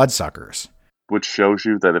start Bloodsuckers. Which shows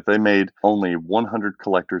you that if they made only 100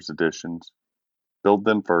 collector's editions, build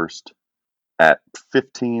them first at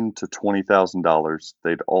 $15,000 to $20,000,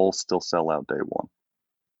 they'd all still sell out day one.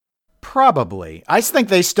 Probably. I think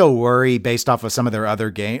they still worry based off of some of their other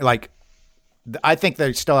games. Like, I think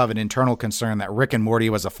they still have an internal concern that Rick and Morty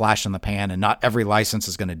was a flash in the pan, and not every license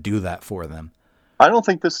is going to do that for them. I don't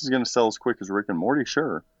think this is going to sell as quick as Rick and Morty,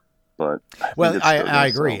 sure. But I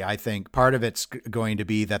agree. Sell. I think part of it's going to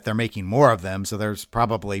be that they're making more of them, so there's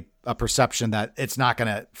probably a perception that it's not going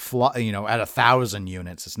to fly. At 1,000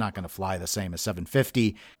 units, it's not going to fly the same as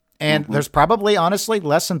 750. And there's probably, honestly,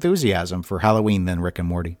 less enthusiasm for Halloween than Rick and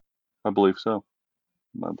Morty. I believe so.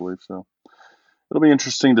 It'll be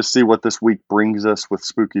interesting to see what this week brings us with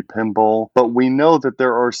Spooky Pinball, but we know that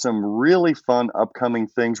there are some really fun upcoming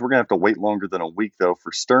things. We're going to have to wait longer than a week, though,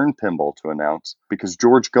 for Stern Pinball to announce, because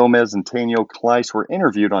George Gomez and Tanyo Kleiss were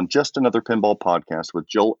interviewed on Just Another Pinball podcast with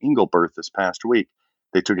Joel Engelberth this past week.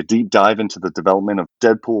 They took a deep dive into the development of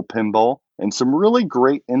Deadpool Pinball and some really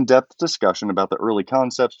great in-depth discussion about the early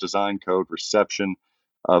concepts, design, code, reception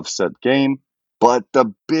of said game. But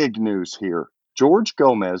the big news here, George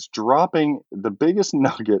Gomez dropping the biggest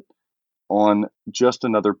nugget on Just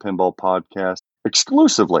Another Pinball podcast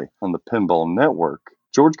exclusively on the Pinball Network.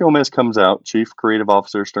 George Gomez comes out, Chief Creative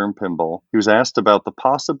Officer, Stern Pinball. He was asked about the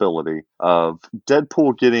possibility of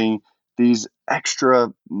Deadpool getting these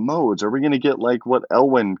extra modes. Are we going to get like what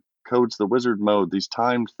Elwyn codes the wizard mode, these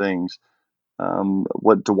timed things?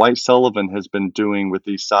 What Dwight Sullivan has been doing with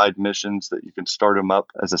these side missions that you can start them up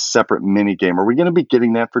as a separate mini game. Are we going to be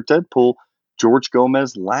getting that for Deadpool? George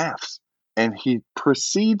Gomez laughs and he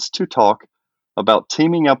proceeds to talk about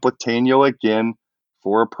teaming up with Tanyo again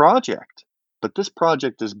for a project. But this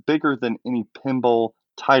project is bigger than any pinball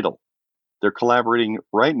title. They're collaborating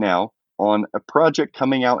right now on a project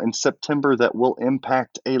coming out in September that will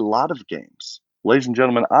impact a lot of games. Ladies and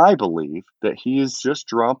gentlemen, I believe that he has just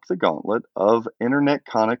dropped the gauntlet of internet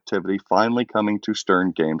connectivity finally coming to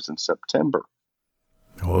Stern Games in September.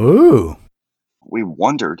 Ooh. We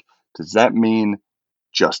wondered, does that mean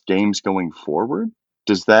just games going forward?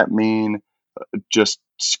 Does that mean just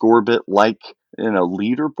Scorebit like in a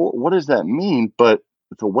leaderboard? What does that mean? But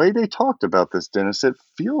the way they talked about this, Dennis, it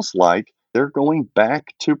feels like they're going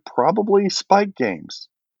back to probably Spike games.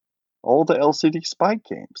 All the LCD Spike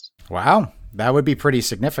games. Wow. That would be pretty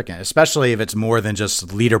significant, especially if it's more than just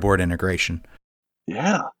leaderboard integration.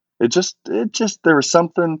 Yeah. It just there was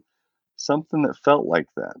something that felt like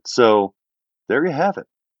that. So there you have it.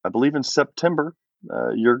 I believe in September,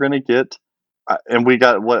 you're going to get, and we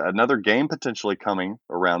got another game potentially coming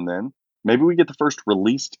around then. Maybe we get the first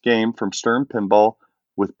released game from Stern Pinball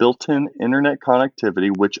with built-in internet connectivity,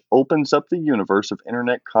 which opens up the universe of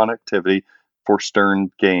internet connectivity for Stern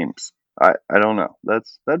games. I don't know.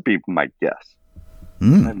 That'd be my guess.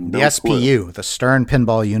 The SPU, the Stern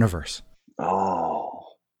Pinball universe. Oh.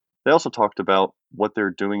 They also talked about what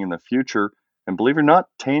they're doing in the future. And believe it or not,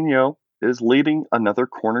 Tanyo is leading another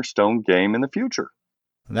Cornerstone game in the future.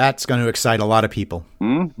 That's going to excite a lot of people.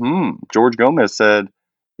 George Gomez said,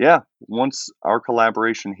 yeah, once our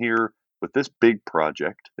collaboration here with this big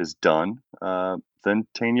project is done, then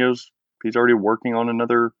he's already working on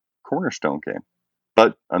another Cornerstone game.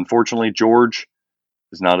 But unfortunately, George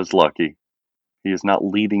is not as lucky. He is not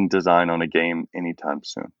leading design on a game anytime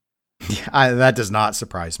soon. That does not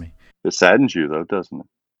surprise me. It saddens you, though, doesn't it?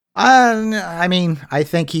 I mean, I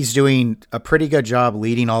think he's doing a pretty good job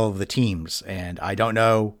leading all of the teams. And I don't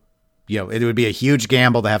know, it would be a huge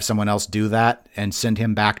gamble to have someone else do that and send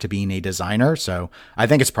him back to being a designer. So I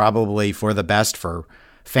think it's probably for the best for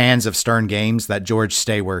fans of Stern Games that George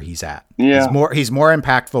stay where he's at. Yeah. He's more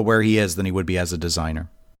impactful where he is than he would be as a designer.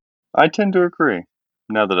 I tend to agree.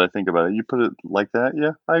 Now that I think about it, you put it like that.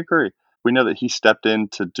 Yeah, I agree. We know that he stepped in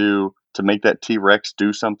to make that T-Rex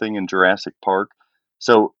do something in Jurassic Park.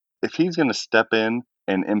 So if he's going to step in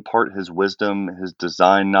and impart his wisdom, his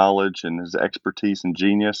design knowledge, and his expertise and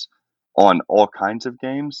genius on all kinds of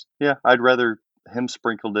games, yeah, I'd rather him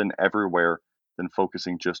sprinkled in everywhere than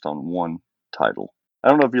focusing just on one title. I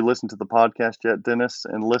don't know if you listened to the podcast yet, Dennis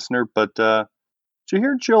and listener, but did you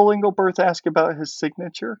hear Joel Engelberth ask about his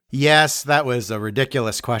signature? Yes, that was a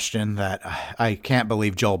ridiculous question that I can't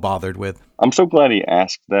believe Joel bothered with. I'm so glad he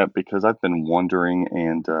asked that because I've been wondering,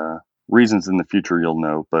 and reasons in the future you'll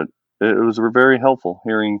know, but it was very helpful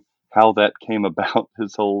hearing how that came about,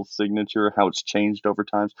 his whole signature, how it's changed over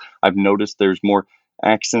time. I've noticed there's more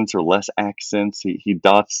accents or less accents. He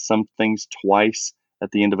dots some things twice at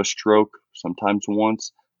the end of a stroke, sometimes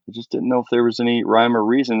once. I just didn't know if there was any rhyme or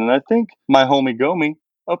reason, and I think my homie Gomi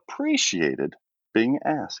appreciated being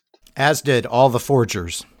asked. As did all the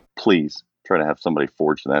forgers. Please try to have somebody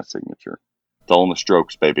forge that signature. It's all in the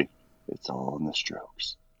strokes, baby. It's all in the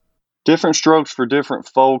strokes. Different strokes for different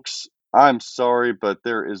folks. I'm sorry, but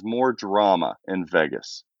there is more drama in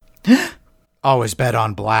Vegas. Always bet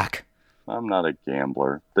on black. I'm not a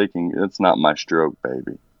gambler. It's not my stroke,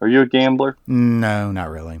 baby. Are you a gambler? No, not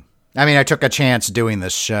really. I mean, I took a chance doing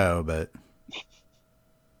this show, but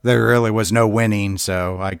there really was no winning,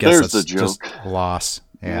 so I guess it's just a loss.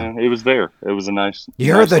 Yeah, it was there. It was a nice...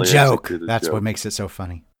 You're the joke. That's what makes it so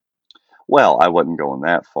funny. Well, I wasn't going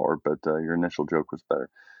that far, but your initial joke was better.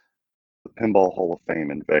 The Pinball Hall of Fame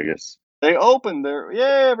in Vegas. They opened there.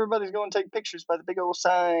 Yeah, everybody's going to take pictures by the big old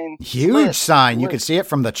sign. Huge sign. You can see it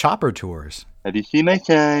from the chopper tours. Have you seen my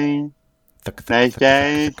sign? My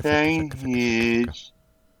sign is huge.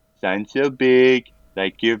 Sign so big,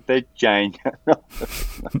 like your vagina. I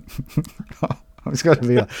was going to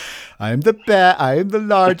be like, I am the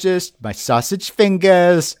largest. My sausage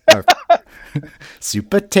fingers are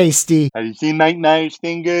super tasty. Have you seen Mike Myers'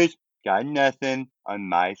 fingers? Got nothing on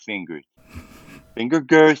my fingers. Finger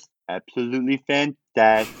girth, absolutely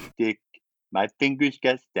fantastic. My fingers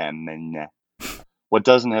got stamina. What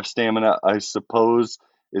doesn't have stamina, I suppose,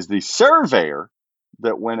 is the surveyor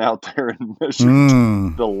that went out there and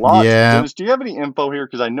measured the lot. Yeah. Dennis, do you have any info here?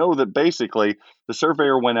 Because I know that basically the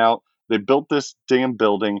surveyor went out, they built this damn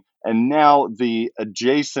building, and now the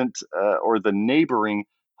adjacent or the neighboring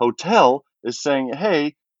hotel is saying,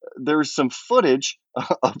 hey, there's some footage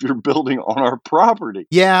of your building on our property.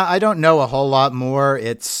 Yeah, I don't know a whole lot more.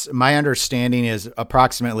 My understanding is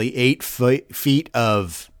approximately 8 feet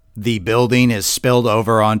of the building is spilled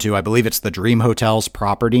over onto, I believe it's the Dream Hotel's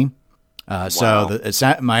property. Wow. So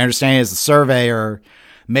my understanding is the surveyor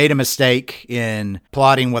made a mistake in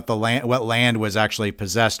plotting what land was actually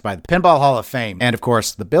possessed by the Pinball Hall of Fame. And of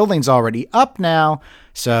course, the building's already up now.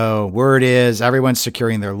 So word is everyone's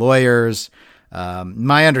securing their lawyers.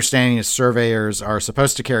 My understanding is surveyors are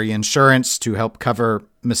supposed to carry insurance to help cover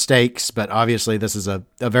mistakes, but obviously this is a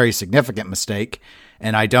very significant mistake.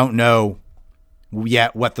 And I don't know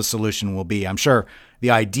yet what the solution will be. I'm sure the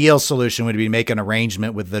ideal solution would be to make an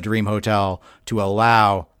arrangement with the Dream Hotel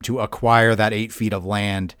to acquire that 8 feet of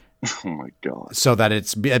land. Oh my God. So that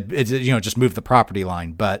it's just move the property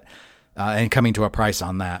line, but, and coming to a price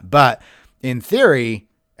on that. But in theory,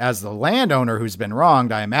 as the landowner who's been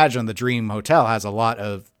wronged, I imagine the Dream Hotel has a lot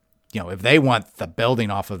of, if they want the building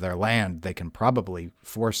off of their land, they can probably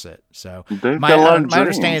force it. So my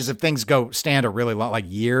understanding is if things stand a really long, like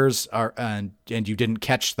years, and you didn't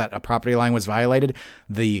catch that a property line was violated,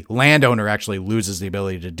 the landowner actually loses the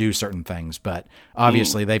ability to do certain things. But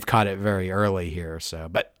obviously they've caught it very early here. So,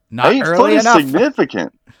 but not early enough. That's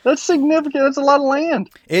significant. That's significant. That's a lot of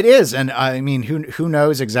land. It is. And I mean, who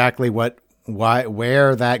knows exactly what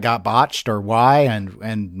where that got botched or why,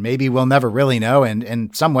 and maybe we'll never really know. And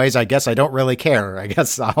in some ways, I guess I don't really care. I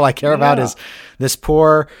guess all I care about is this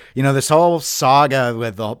poor, this whole saga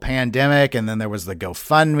with the pandemic, and then there was the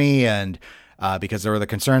GoFundMe, and because there were the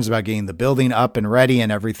concerns about getting the building up and ready,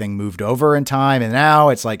 and everything moved over in time, and now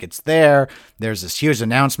it's like it's there. There's this huge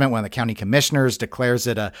announcement when the county commissioners declares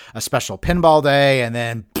it a special pinball day, and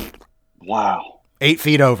then wow, 8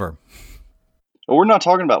 feet over. We're not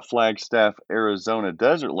talking about Flagstaff, Arizona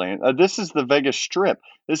desert land. This is the Vegas Strip.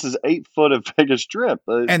 This is 8 foot of Vegas Strip.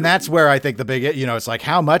 And that's where I think the big, it's like,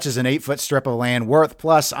 how much is an 8 foot strip of land worth?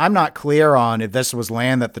 Plus, I'm not clear on if this was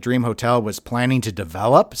land that the Dream Hotel was planning to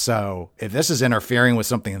develop. So if this is interfering with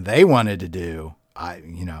something they wanted to do,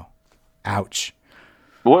 ouch.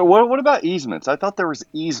 What about easements? I thought there was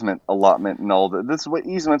easement allotment and all that. This is what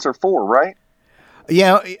easements are for, right?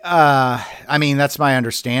 Yeah. I mean, that's my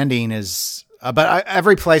understanding is, but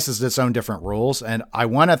every place has its own different rules. And I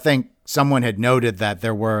want to think someone had noted that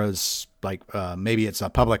there was maybe it's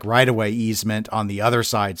a public right-of-way easement on the other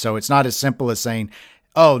side. So it's not as simple as saying,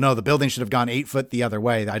 oh no, the building should have gone 8 foot the other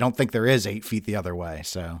way. I don't think there is 8 feet the other way.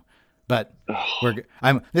 So, but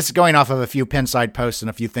this is going off of a few Pinside posts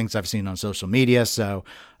and a few things I've seen on social media. So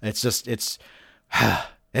it's just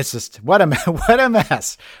what a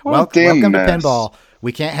mess. Welcome to Pinball.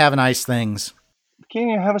 We can't have nice things. We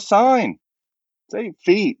can't even have a sign. It's 8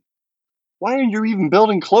 feet. Why are you even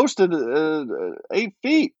building close to 8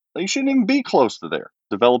 feet? You shouldn't even be close to there.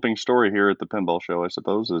 Developing story here at the Pinball Show, I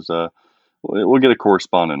suppose, is we'll get a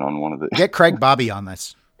correspondent on one of the. Get Craig Bobby on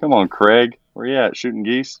this. Come on, Craig. Where you at? Shooting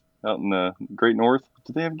geese out in the Great North?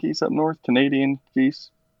 Do they have geese up north? Canadian geese?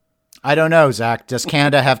 I don't know, Zach. Does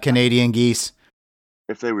Canada have Canadian geese?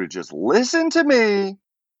 If they would just listen to me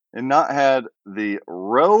and not had the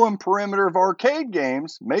row and perimeter of arcade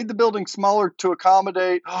games, made the building smaller to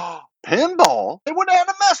accommodate pinball, they wouldn't have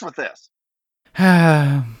had to mess with this.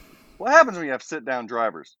 What happens when you have sit-down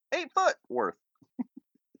drivers? 8 foot worth.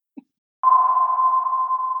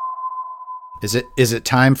 Is it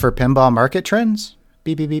time for pinball market trends?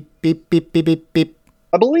 Beep, beep, beep, beep, beep, beep, beep, beep.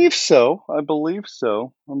 I believe so.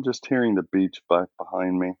 I'm just hearing the beach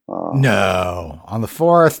behind me. No. On the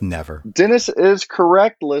 4th, never. Dennis is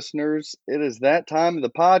correct, listeners. It is that time of the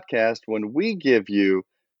podcast when we give you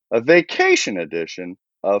a vacation edition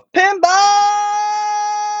of Pinball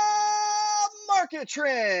Market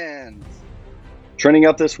Trends. Trending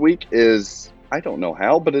up this week is, I don't know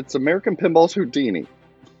how, but it's American Pinball's Houdini.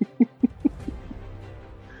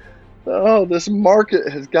 Oh, this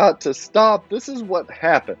market has got to stop. This is what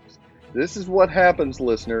happens. This is what happens,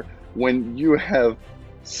 listener, when you have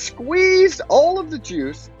squeezed all of the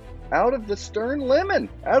juice out of the Stern lemon,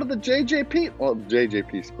 out of the JJP. Well,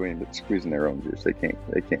 JJP squeezing their own juice. They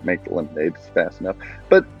can't make the lemonade fast enough.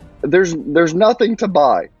 But there's nothing to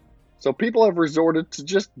buy. So people have resorted to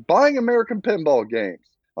just buying American pinball games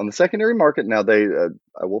on the secondary market. Now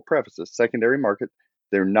I will preface this, secondary market,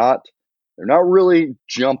 they're not really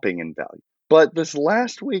jumping in value. But this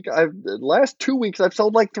last 2 weeks, I've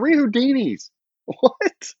sold like 3 Houdinis.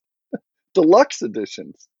 What? Deluxe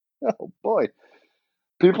editions. Oh boy.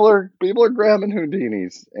 People are grabbing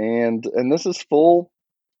Houdinis, and this is full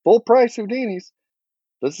price Houdinis.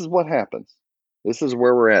 This is what happens. This is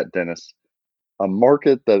where we're at, Dennis. A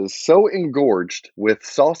market that is so engorged with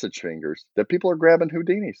sausage fingers that people are grabbing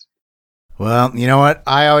Houdinis. Well, you know what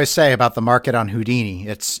I always say about the market on Houdini.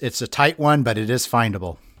 It's a tight one, but it is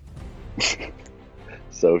findable.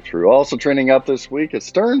 So true. Also trending up this week is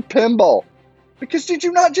Stern Pinball. Because did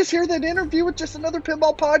you not just hear that interview with just another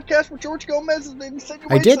pinball podcast where George Gomez is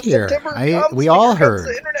insinuating I did hear. We all heard.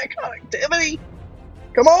 The internet connectivity.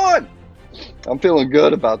 Come on. I'm feeling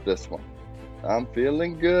good about this one. I'm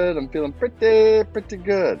feeling good. I'm feeling pretty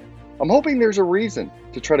good. I'm hoping there's a reason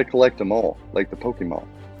to try to collect them all, like the Pokemon.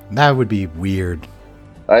 That would be weird.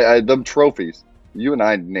 Them trophies, you and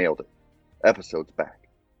I nailed it. Episodes back.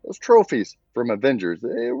 Those trophies from Avengers,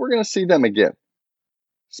 we're going to see them again.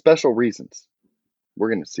 Special reasons. We're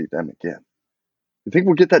going to see them again. You think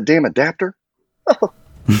we'll get that damn adapter? Oh.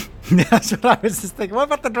 That's what I was just thinking. What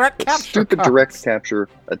about the direct capture? Stupid cards? Direct capture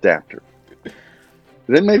adapter.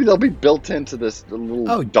 Then maybe they'll be built into this little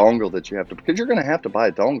dongle that you have to, because you're going to have to buy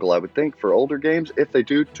a dongle, I would think, for older games, if they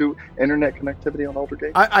do to internet connectivity on older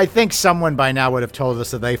games. I think someone by now would have told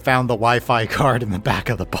us that they found the Wi-Fi card in the back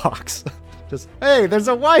of the box. Just, hey, there's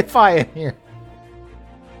a Wi-Fi in here.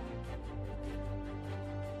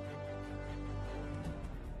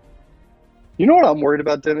 You know what I'm worried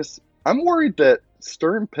about, Dennis? I'm worried that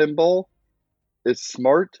Stern Pinball is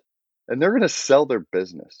smart, and they're going to sell their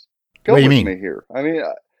business. Go what do you with mean? Me here. I mean,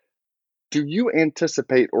 do you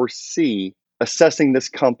anticipate or see assessing this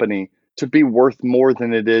company to be worth more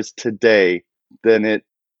than it is today than it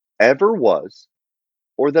ever was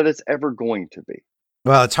or that it's ever going to be?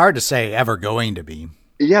 Well, it's hard to say ever going to be.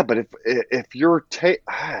 Yeah, but if you're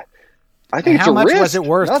I think And it's how a much risk was it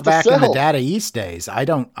worth not to back in the sell. Data East days? I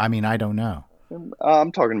don't know.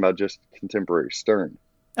 I'm talking about just contemporary Stern.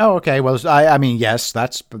 Oh, okay. Well, I mean, yes,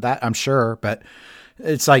 that I'm sure, but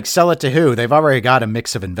it's like, sell it to who? They've already got a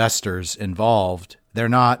mix of investors involved. They're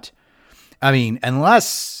not, I mean,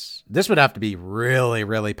 unless this would have to be really,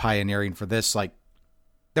 really pioneering for this. Like,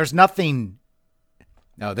 there's nothing.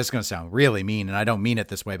 No, this is going to sound really mean, and I don't mean it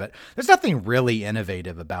this way, but there's nothing really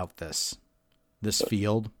innovative about this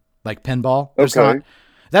field, like pinball. There's Okay. not.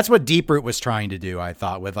 That's what Deep Root was trying to do, I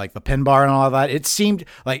thought, with like the pin bar and all of that. It seemed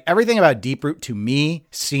like everything about Deep Root to me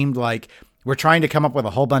seemed like we're trying to come up with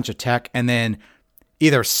a whole bunch of tech and then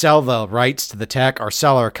either sell the rights to the tech or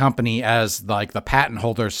sell our company as like the patent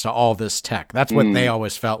holders to all this tech. That's what they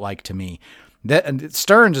always felt like to me. That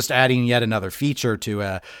Stern just adding yet another feature to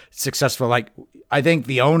a successful, like, I think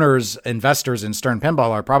the owners, investors in Stern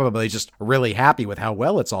Pinball are probably just really happy with how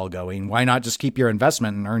well it's all going. Why not just keep your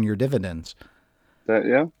investment and earn your dividends?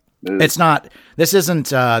 Yeah. It's not. This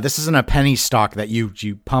isn't a penny stock that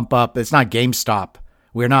you pump up. It's not GameStop.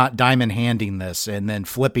 We're not diamond handing this and then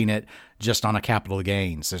flipping it just on a capital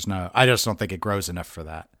gains. I just don't think it grows enough for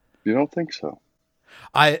that. You don't think so?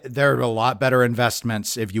 There are a lot better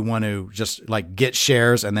investments if you want to just like get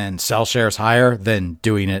shares and then sell shares higher than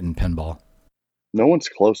doing it in pinball. No one's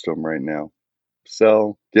close to them right now.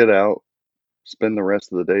 Sell, get out, spend the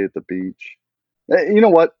rest of the day at the beach. You know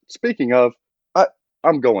what? Speaking of,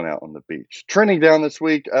 I'm going out on the beach. Trending down this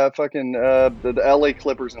week, the LA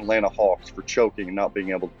Clippers and Atlanta Hawks for choking and not being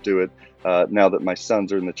able to do it now that my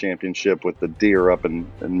Suns are in the championship with the Deer up in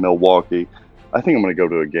Milwaukee. I think I'm going to go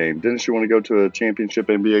to a game. Didn't you want to go to a championship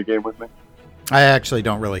NBA game with me? I actually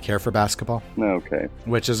don't really care for basketball. Okay.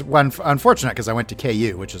 Which is unfortunate because I went to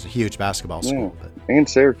KU, which is a huge basketball school. Yeah. And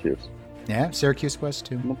Syracuse. Yeah, Syracuse was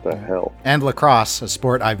too. What the hell? And lacrosse, a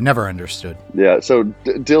sport I've never understood. Yeah, so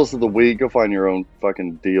deals of the week. Go find your own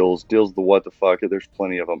fucking deals. Deals of the what the fuck. There's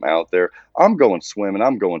plenty of them out there. I'm going swimming.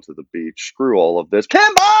 I'm going to the beach. Screw all of this. Pinball!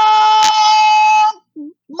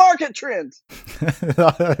 Market trends.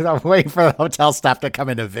 I'm waiting for the hotel staff to come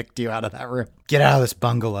and evict you out of that room. Get out of this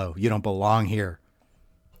bungalow. You don't belong here.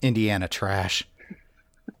 Indiana trash.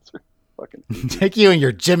 Fucking Take you and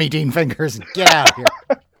your Jimmy Dean fingers and get out of here.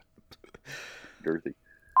 girthy.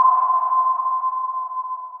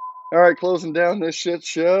 All right, closing down this shit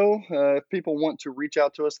show. If people want to reach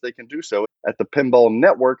out to us, they can do so at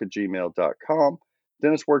thepinballnetwork@gmail.com.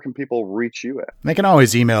 Dennis, where can people reach you at? They can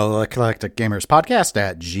always email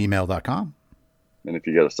eclecticgamerspodcast@gmail.com. And if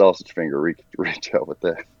you got a sausage finger, reach out with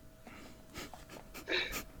that.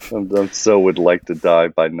 I so would like to die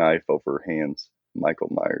by knife over hands.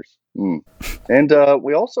 Michael Myers. And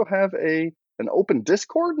we also have an open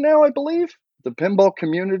Discord now, I believe. The pinball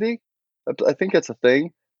community. I think that's a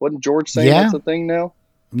thing. Wasn't George saying that's a thing now?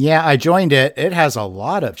 Yeah, I joined it. It has a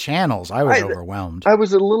lot of channels. I was overwhelmed. I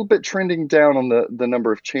was a little bit trending down on the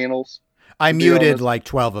number of channels. I muted like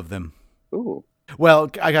 12 of them. Ooh. Well,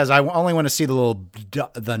 because I only want to see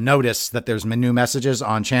the notice that there's new messages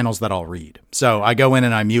on channels that I'll read. So I go in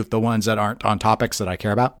and I mute the ones that aren't on topics that I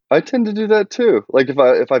care about. I tend to do that too. Like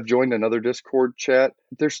if I've joined another Discord chat,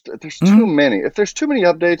 there's too many. If there's too many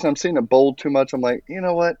updates and I'm seeing it bold too much, I'm like, you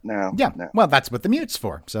know what? No. Yeah. No. Well, that's what the mute's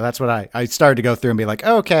for. So that's what I started to go through and be like,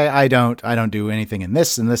 okay, I don't do anything in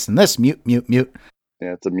this and this and this. Mute. Yeah,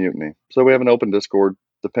 it's a mutiny. So we have an open Discord,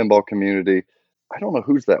 the pinball community. I don't know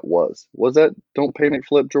whose that was. Was that Don't Panic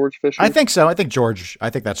Flip George Fisher? I think so. I think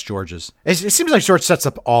that's George's. It seems like George sets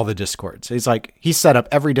up all the Discords. He set up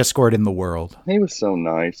every Discord in the world. He was so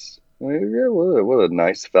nice. Yeah, what a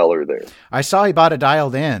nice feller there. I saw he bought a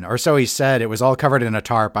dialed in, or so he said. It was all covered in a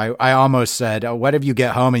tarp. I almost said, what if you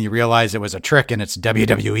get home and you realize it was a trick and it's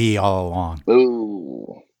WWE all along?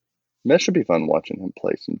 Ooh. That should be fun watching him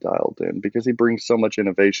play some dialed in because he brings so much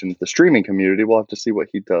innovation to the streaming community. We'll have to see what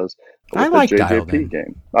he does with I like the JJP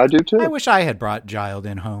game. I do too. I wish I had brought dialed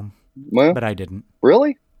in home, but I didn't.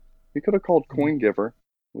 Really? You could have called Coin Giver.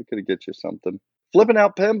 We could have get you something. Flipping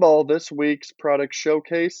out pinball, this week's product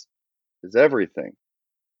showcase is everything.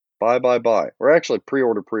 Buy. Or actually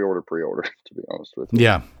pre-order, to be honest with you.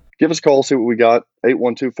 Yeah. Give us a call, see what we got,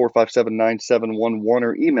 812-457-9711,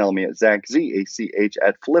 or email me at Zach, Z-A-C-H,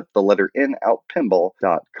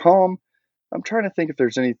 @flipthenoutoutpinball.com. I'm trying to think if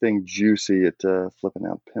there's anything juicy at Flipping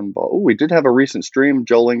Out Pinball. Oh, we did have a recent stream.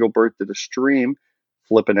 Joel Engelbert did a stream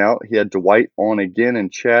flipping out. He had Dwight on again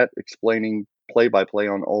in chat explaining play-by-play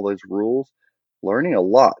on all those rules, learning a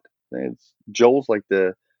lot. Joel's like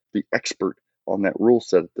the expert on that rule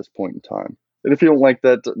set at this point in time. And if you don't like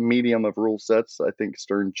that medium of rule sets, I think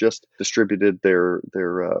Stern just distributed their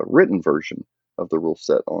written version of the rule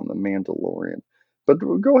set on The Mandalorian. But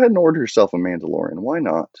go ahead and order yourself a Mandalorian. Why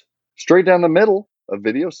not? Straight down the middle, a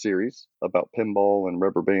video series about pinball and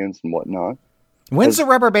rubber bands and whatnot. When's the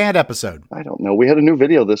rubber band episode? I don't know. We had a new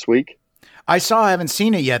video this week. I haven't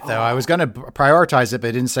seen it yet, though. I was going to prioritize it, but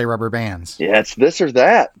it didn't say rubber bands. Yeah, it's this or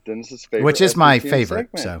that. Dennis's favorite. Which is my SBTN favorite.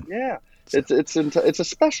 segment. So yeah. It's a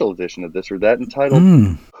special edition of this or that entitled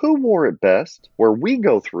 "Who Wore It Best," where we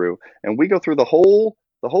go through the whole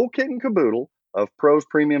kit and caboodle of pros,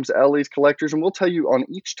 premiums, LEs, collectors, and we'll tell you on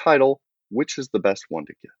each title which is the best one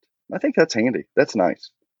to get. I think that's handy. That's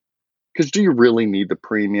nice. Because do you really need the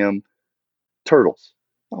premium Turtles?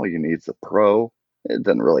 All you need is the pro. It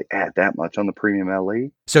doesn't really add that much on the premium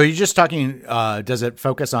LE. So you're just talking, does it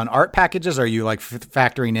focus on art packages, or are you like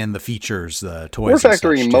factoring in the features, the toys? We're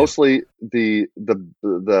factoring mostly the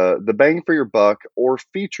bang for your buck or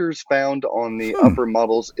features found on the upper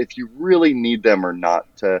models if you really need them or not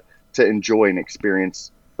to enjoy and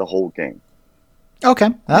experience the whole game.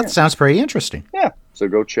 Okay, that sounds pretty interesting. Yeah, so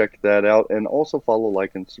go check that out and also follow,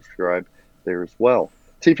 like, and subscribe there as well.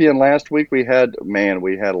 TPN last week, we had a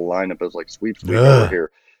lineup. It was like sweepstakes over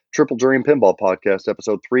here. Triple Dream Pinball Podcast,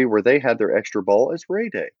 episode 3, where they had their extra ball as Ray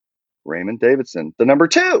Day. Raymond Davidson, the number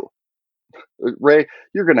 2. Ray,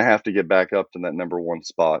 you're going to have to get back up to that number 1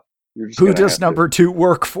 spot. Who does number 2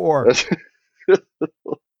 work for?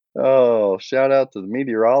 Oh, shout out to the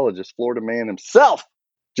meteorologist, Florida man himself.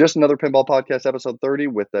 Just Another Pinball Podcast, episode 30,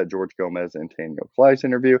 with that George Gomez and Tanya Kleiss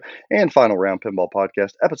interview. And Final Round Pinball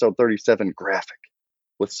Podcast, episode 37, Graphic,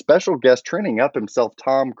 with special guest training up himself,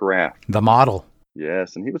 Tom Graff. The model.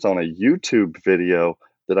 Yes, and he was on a YouTube video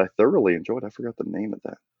that I thoroughly enjoyed. I forgot the name of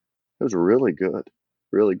that. It was really good.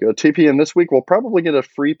 Really good. TPN this week, we'll probably get a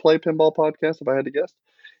free play pinball podcast, if I had to guess.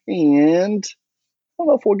 And I don't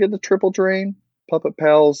know if we'll get the Triple Drain. Puppet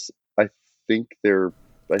Pals, I think they're...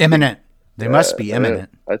 Imminent. They must be imminent.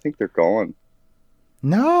 I think they're gone.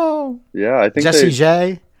 No. Yeah, I think Jessie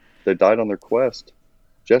J. They died on their quest.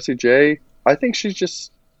 Jessie J, I think she's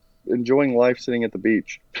just enjoying life sitting at the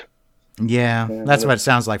beach. Yeah, that's what it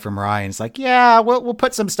sounds like from Ryan. It's like, yeah, we'll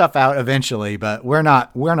put some stuff out eventually, but we're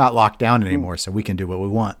not locked down anymore, so we can do what we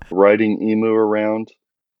want. Riding Emu around,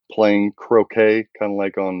 playing croquet, kind of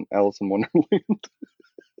like on Alice in Wonderland.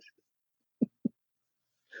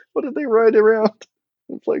 What did they ride around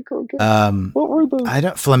and play croquet? What were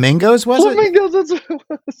those? Flamingos, was it? Flamingos, that's what it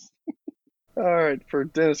was. All right, for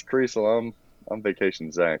Dennis Creasel, I'm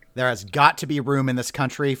Vacation Zach. There has got to be room in this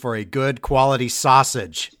country for a good quality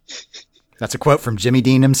sausage. That's a quote from Jimmy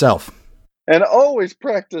Dean himself. And always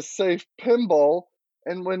practice safe pinball.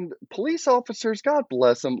 And when police officers, God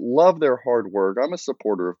bless them, love their hard work. I'm a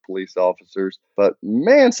supporter of police officers. But,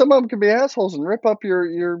 man, some of them can be assholes and rip up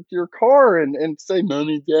your car and say,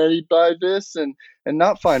 Mommy, Daddy, buy this, and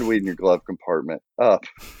not find weed in your glove compartment. Up.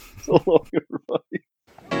 So long, everybody.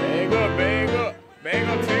 Bang up, bang up. Bang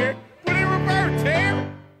up, Terry. Put it in reverse, Terry.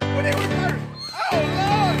 Put it in reverse. Oh,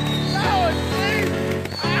 Lord. Lord, please.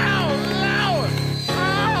 Oh, Lord.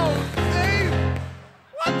 Oh, please.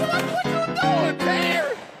 What you doing,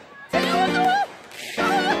 Terry? Terry, what you doing?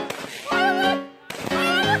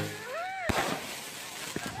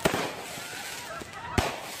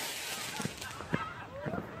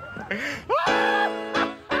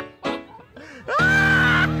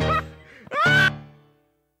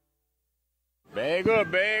 Bag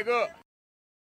up, bag up.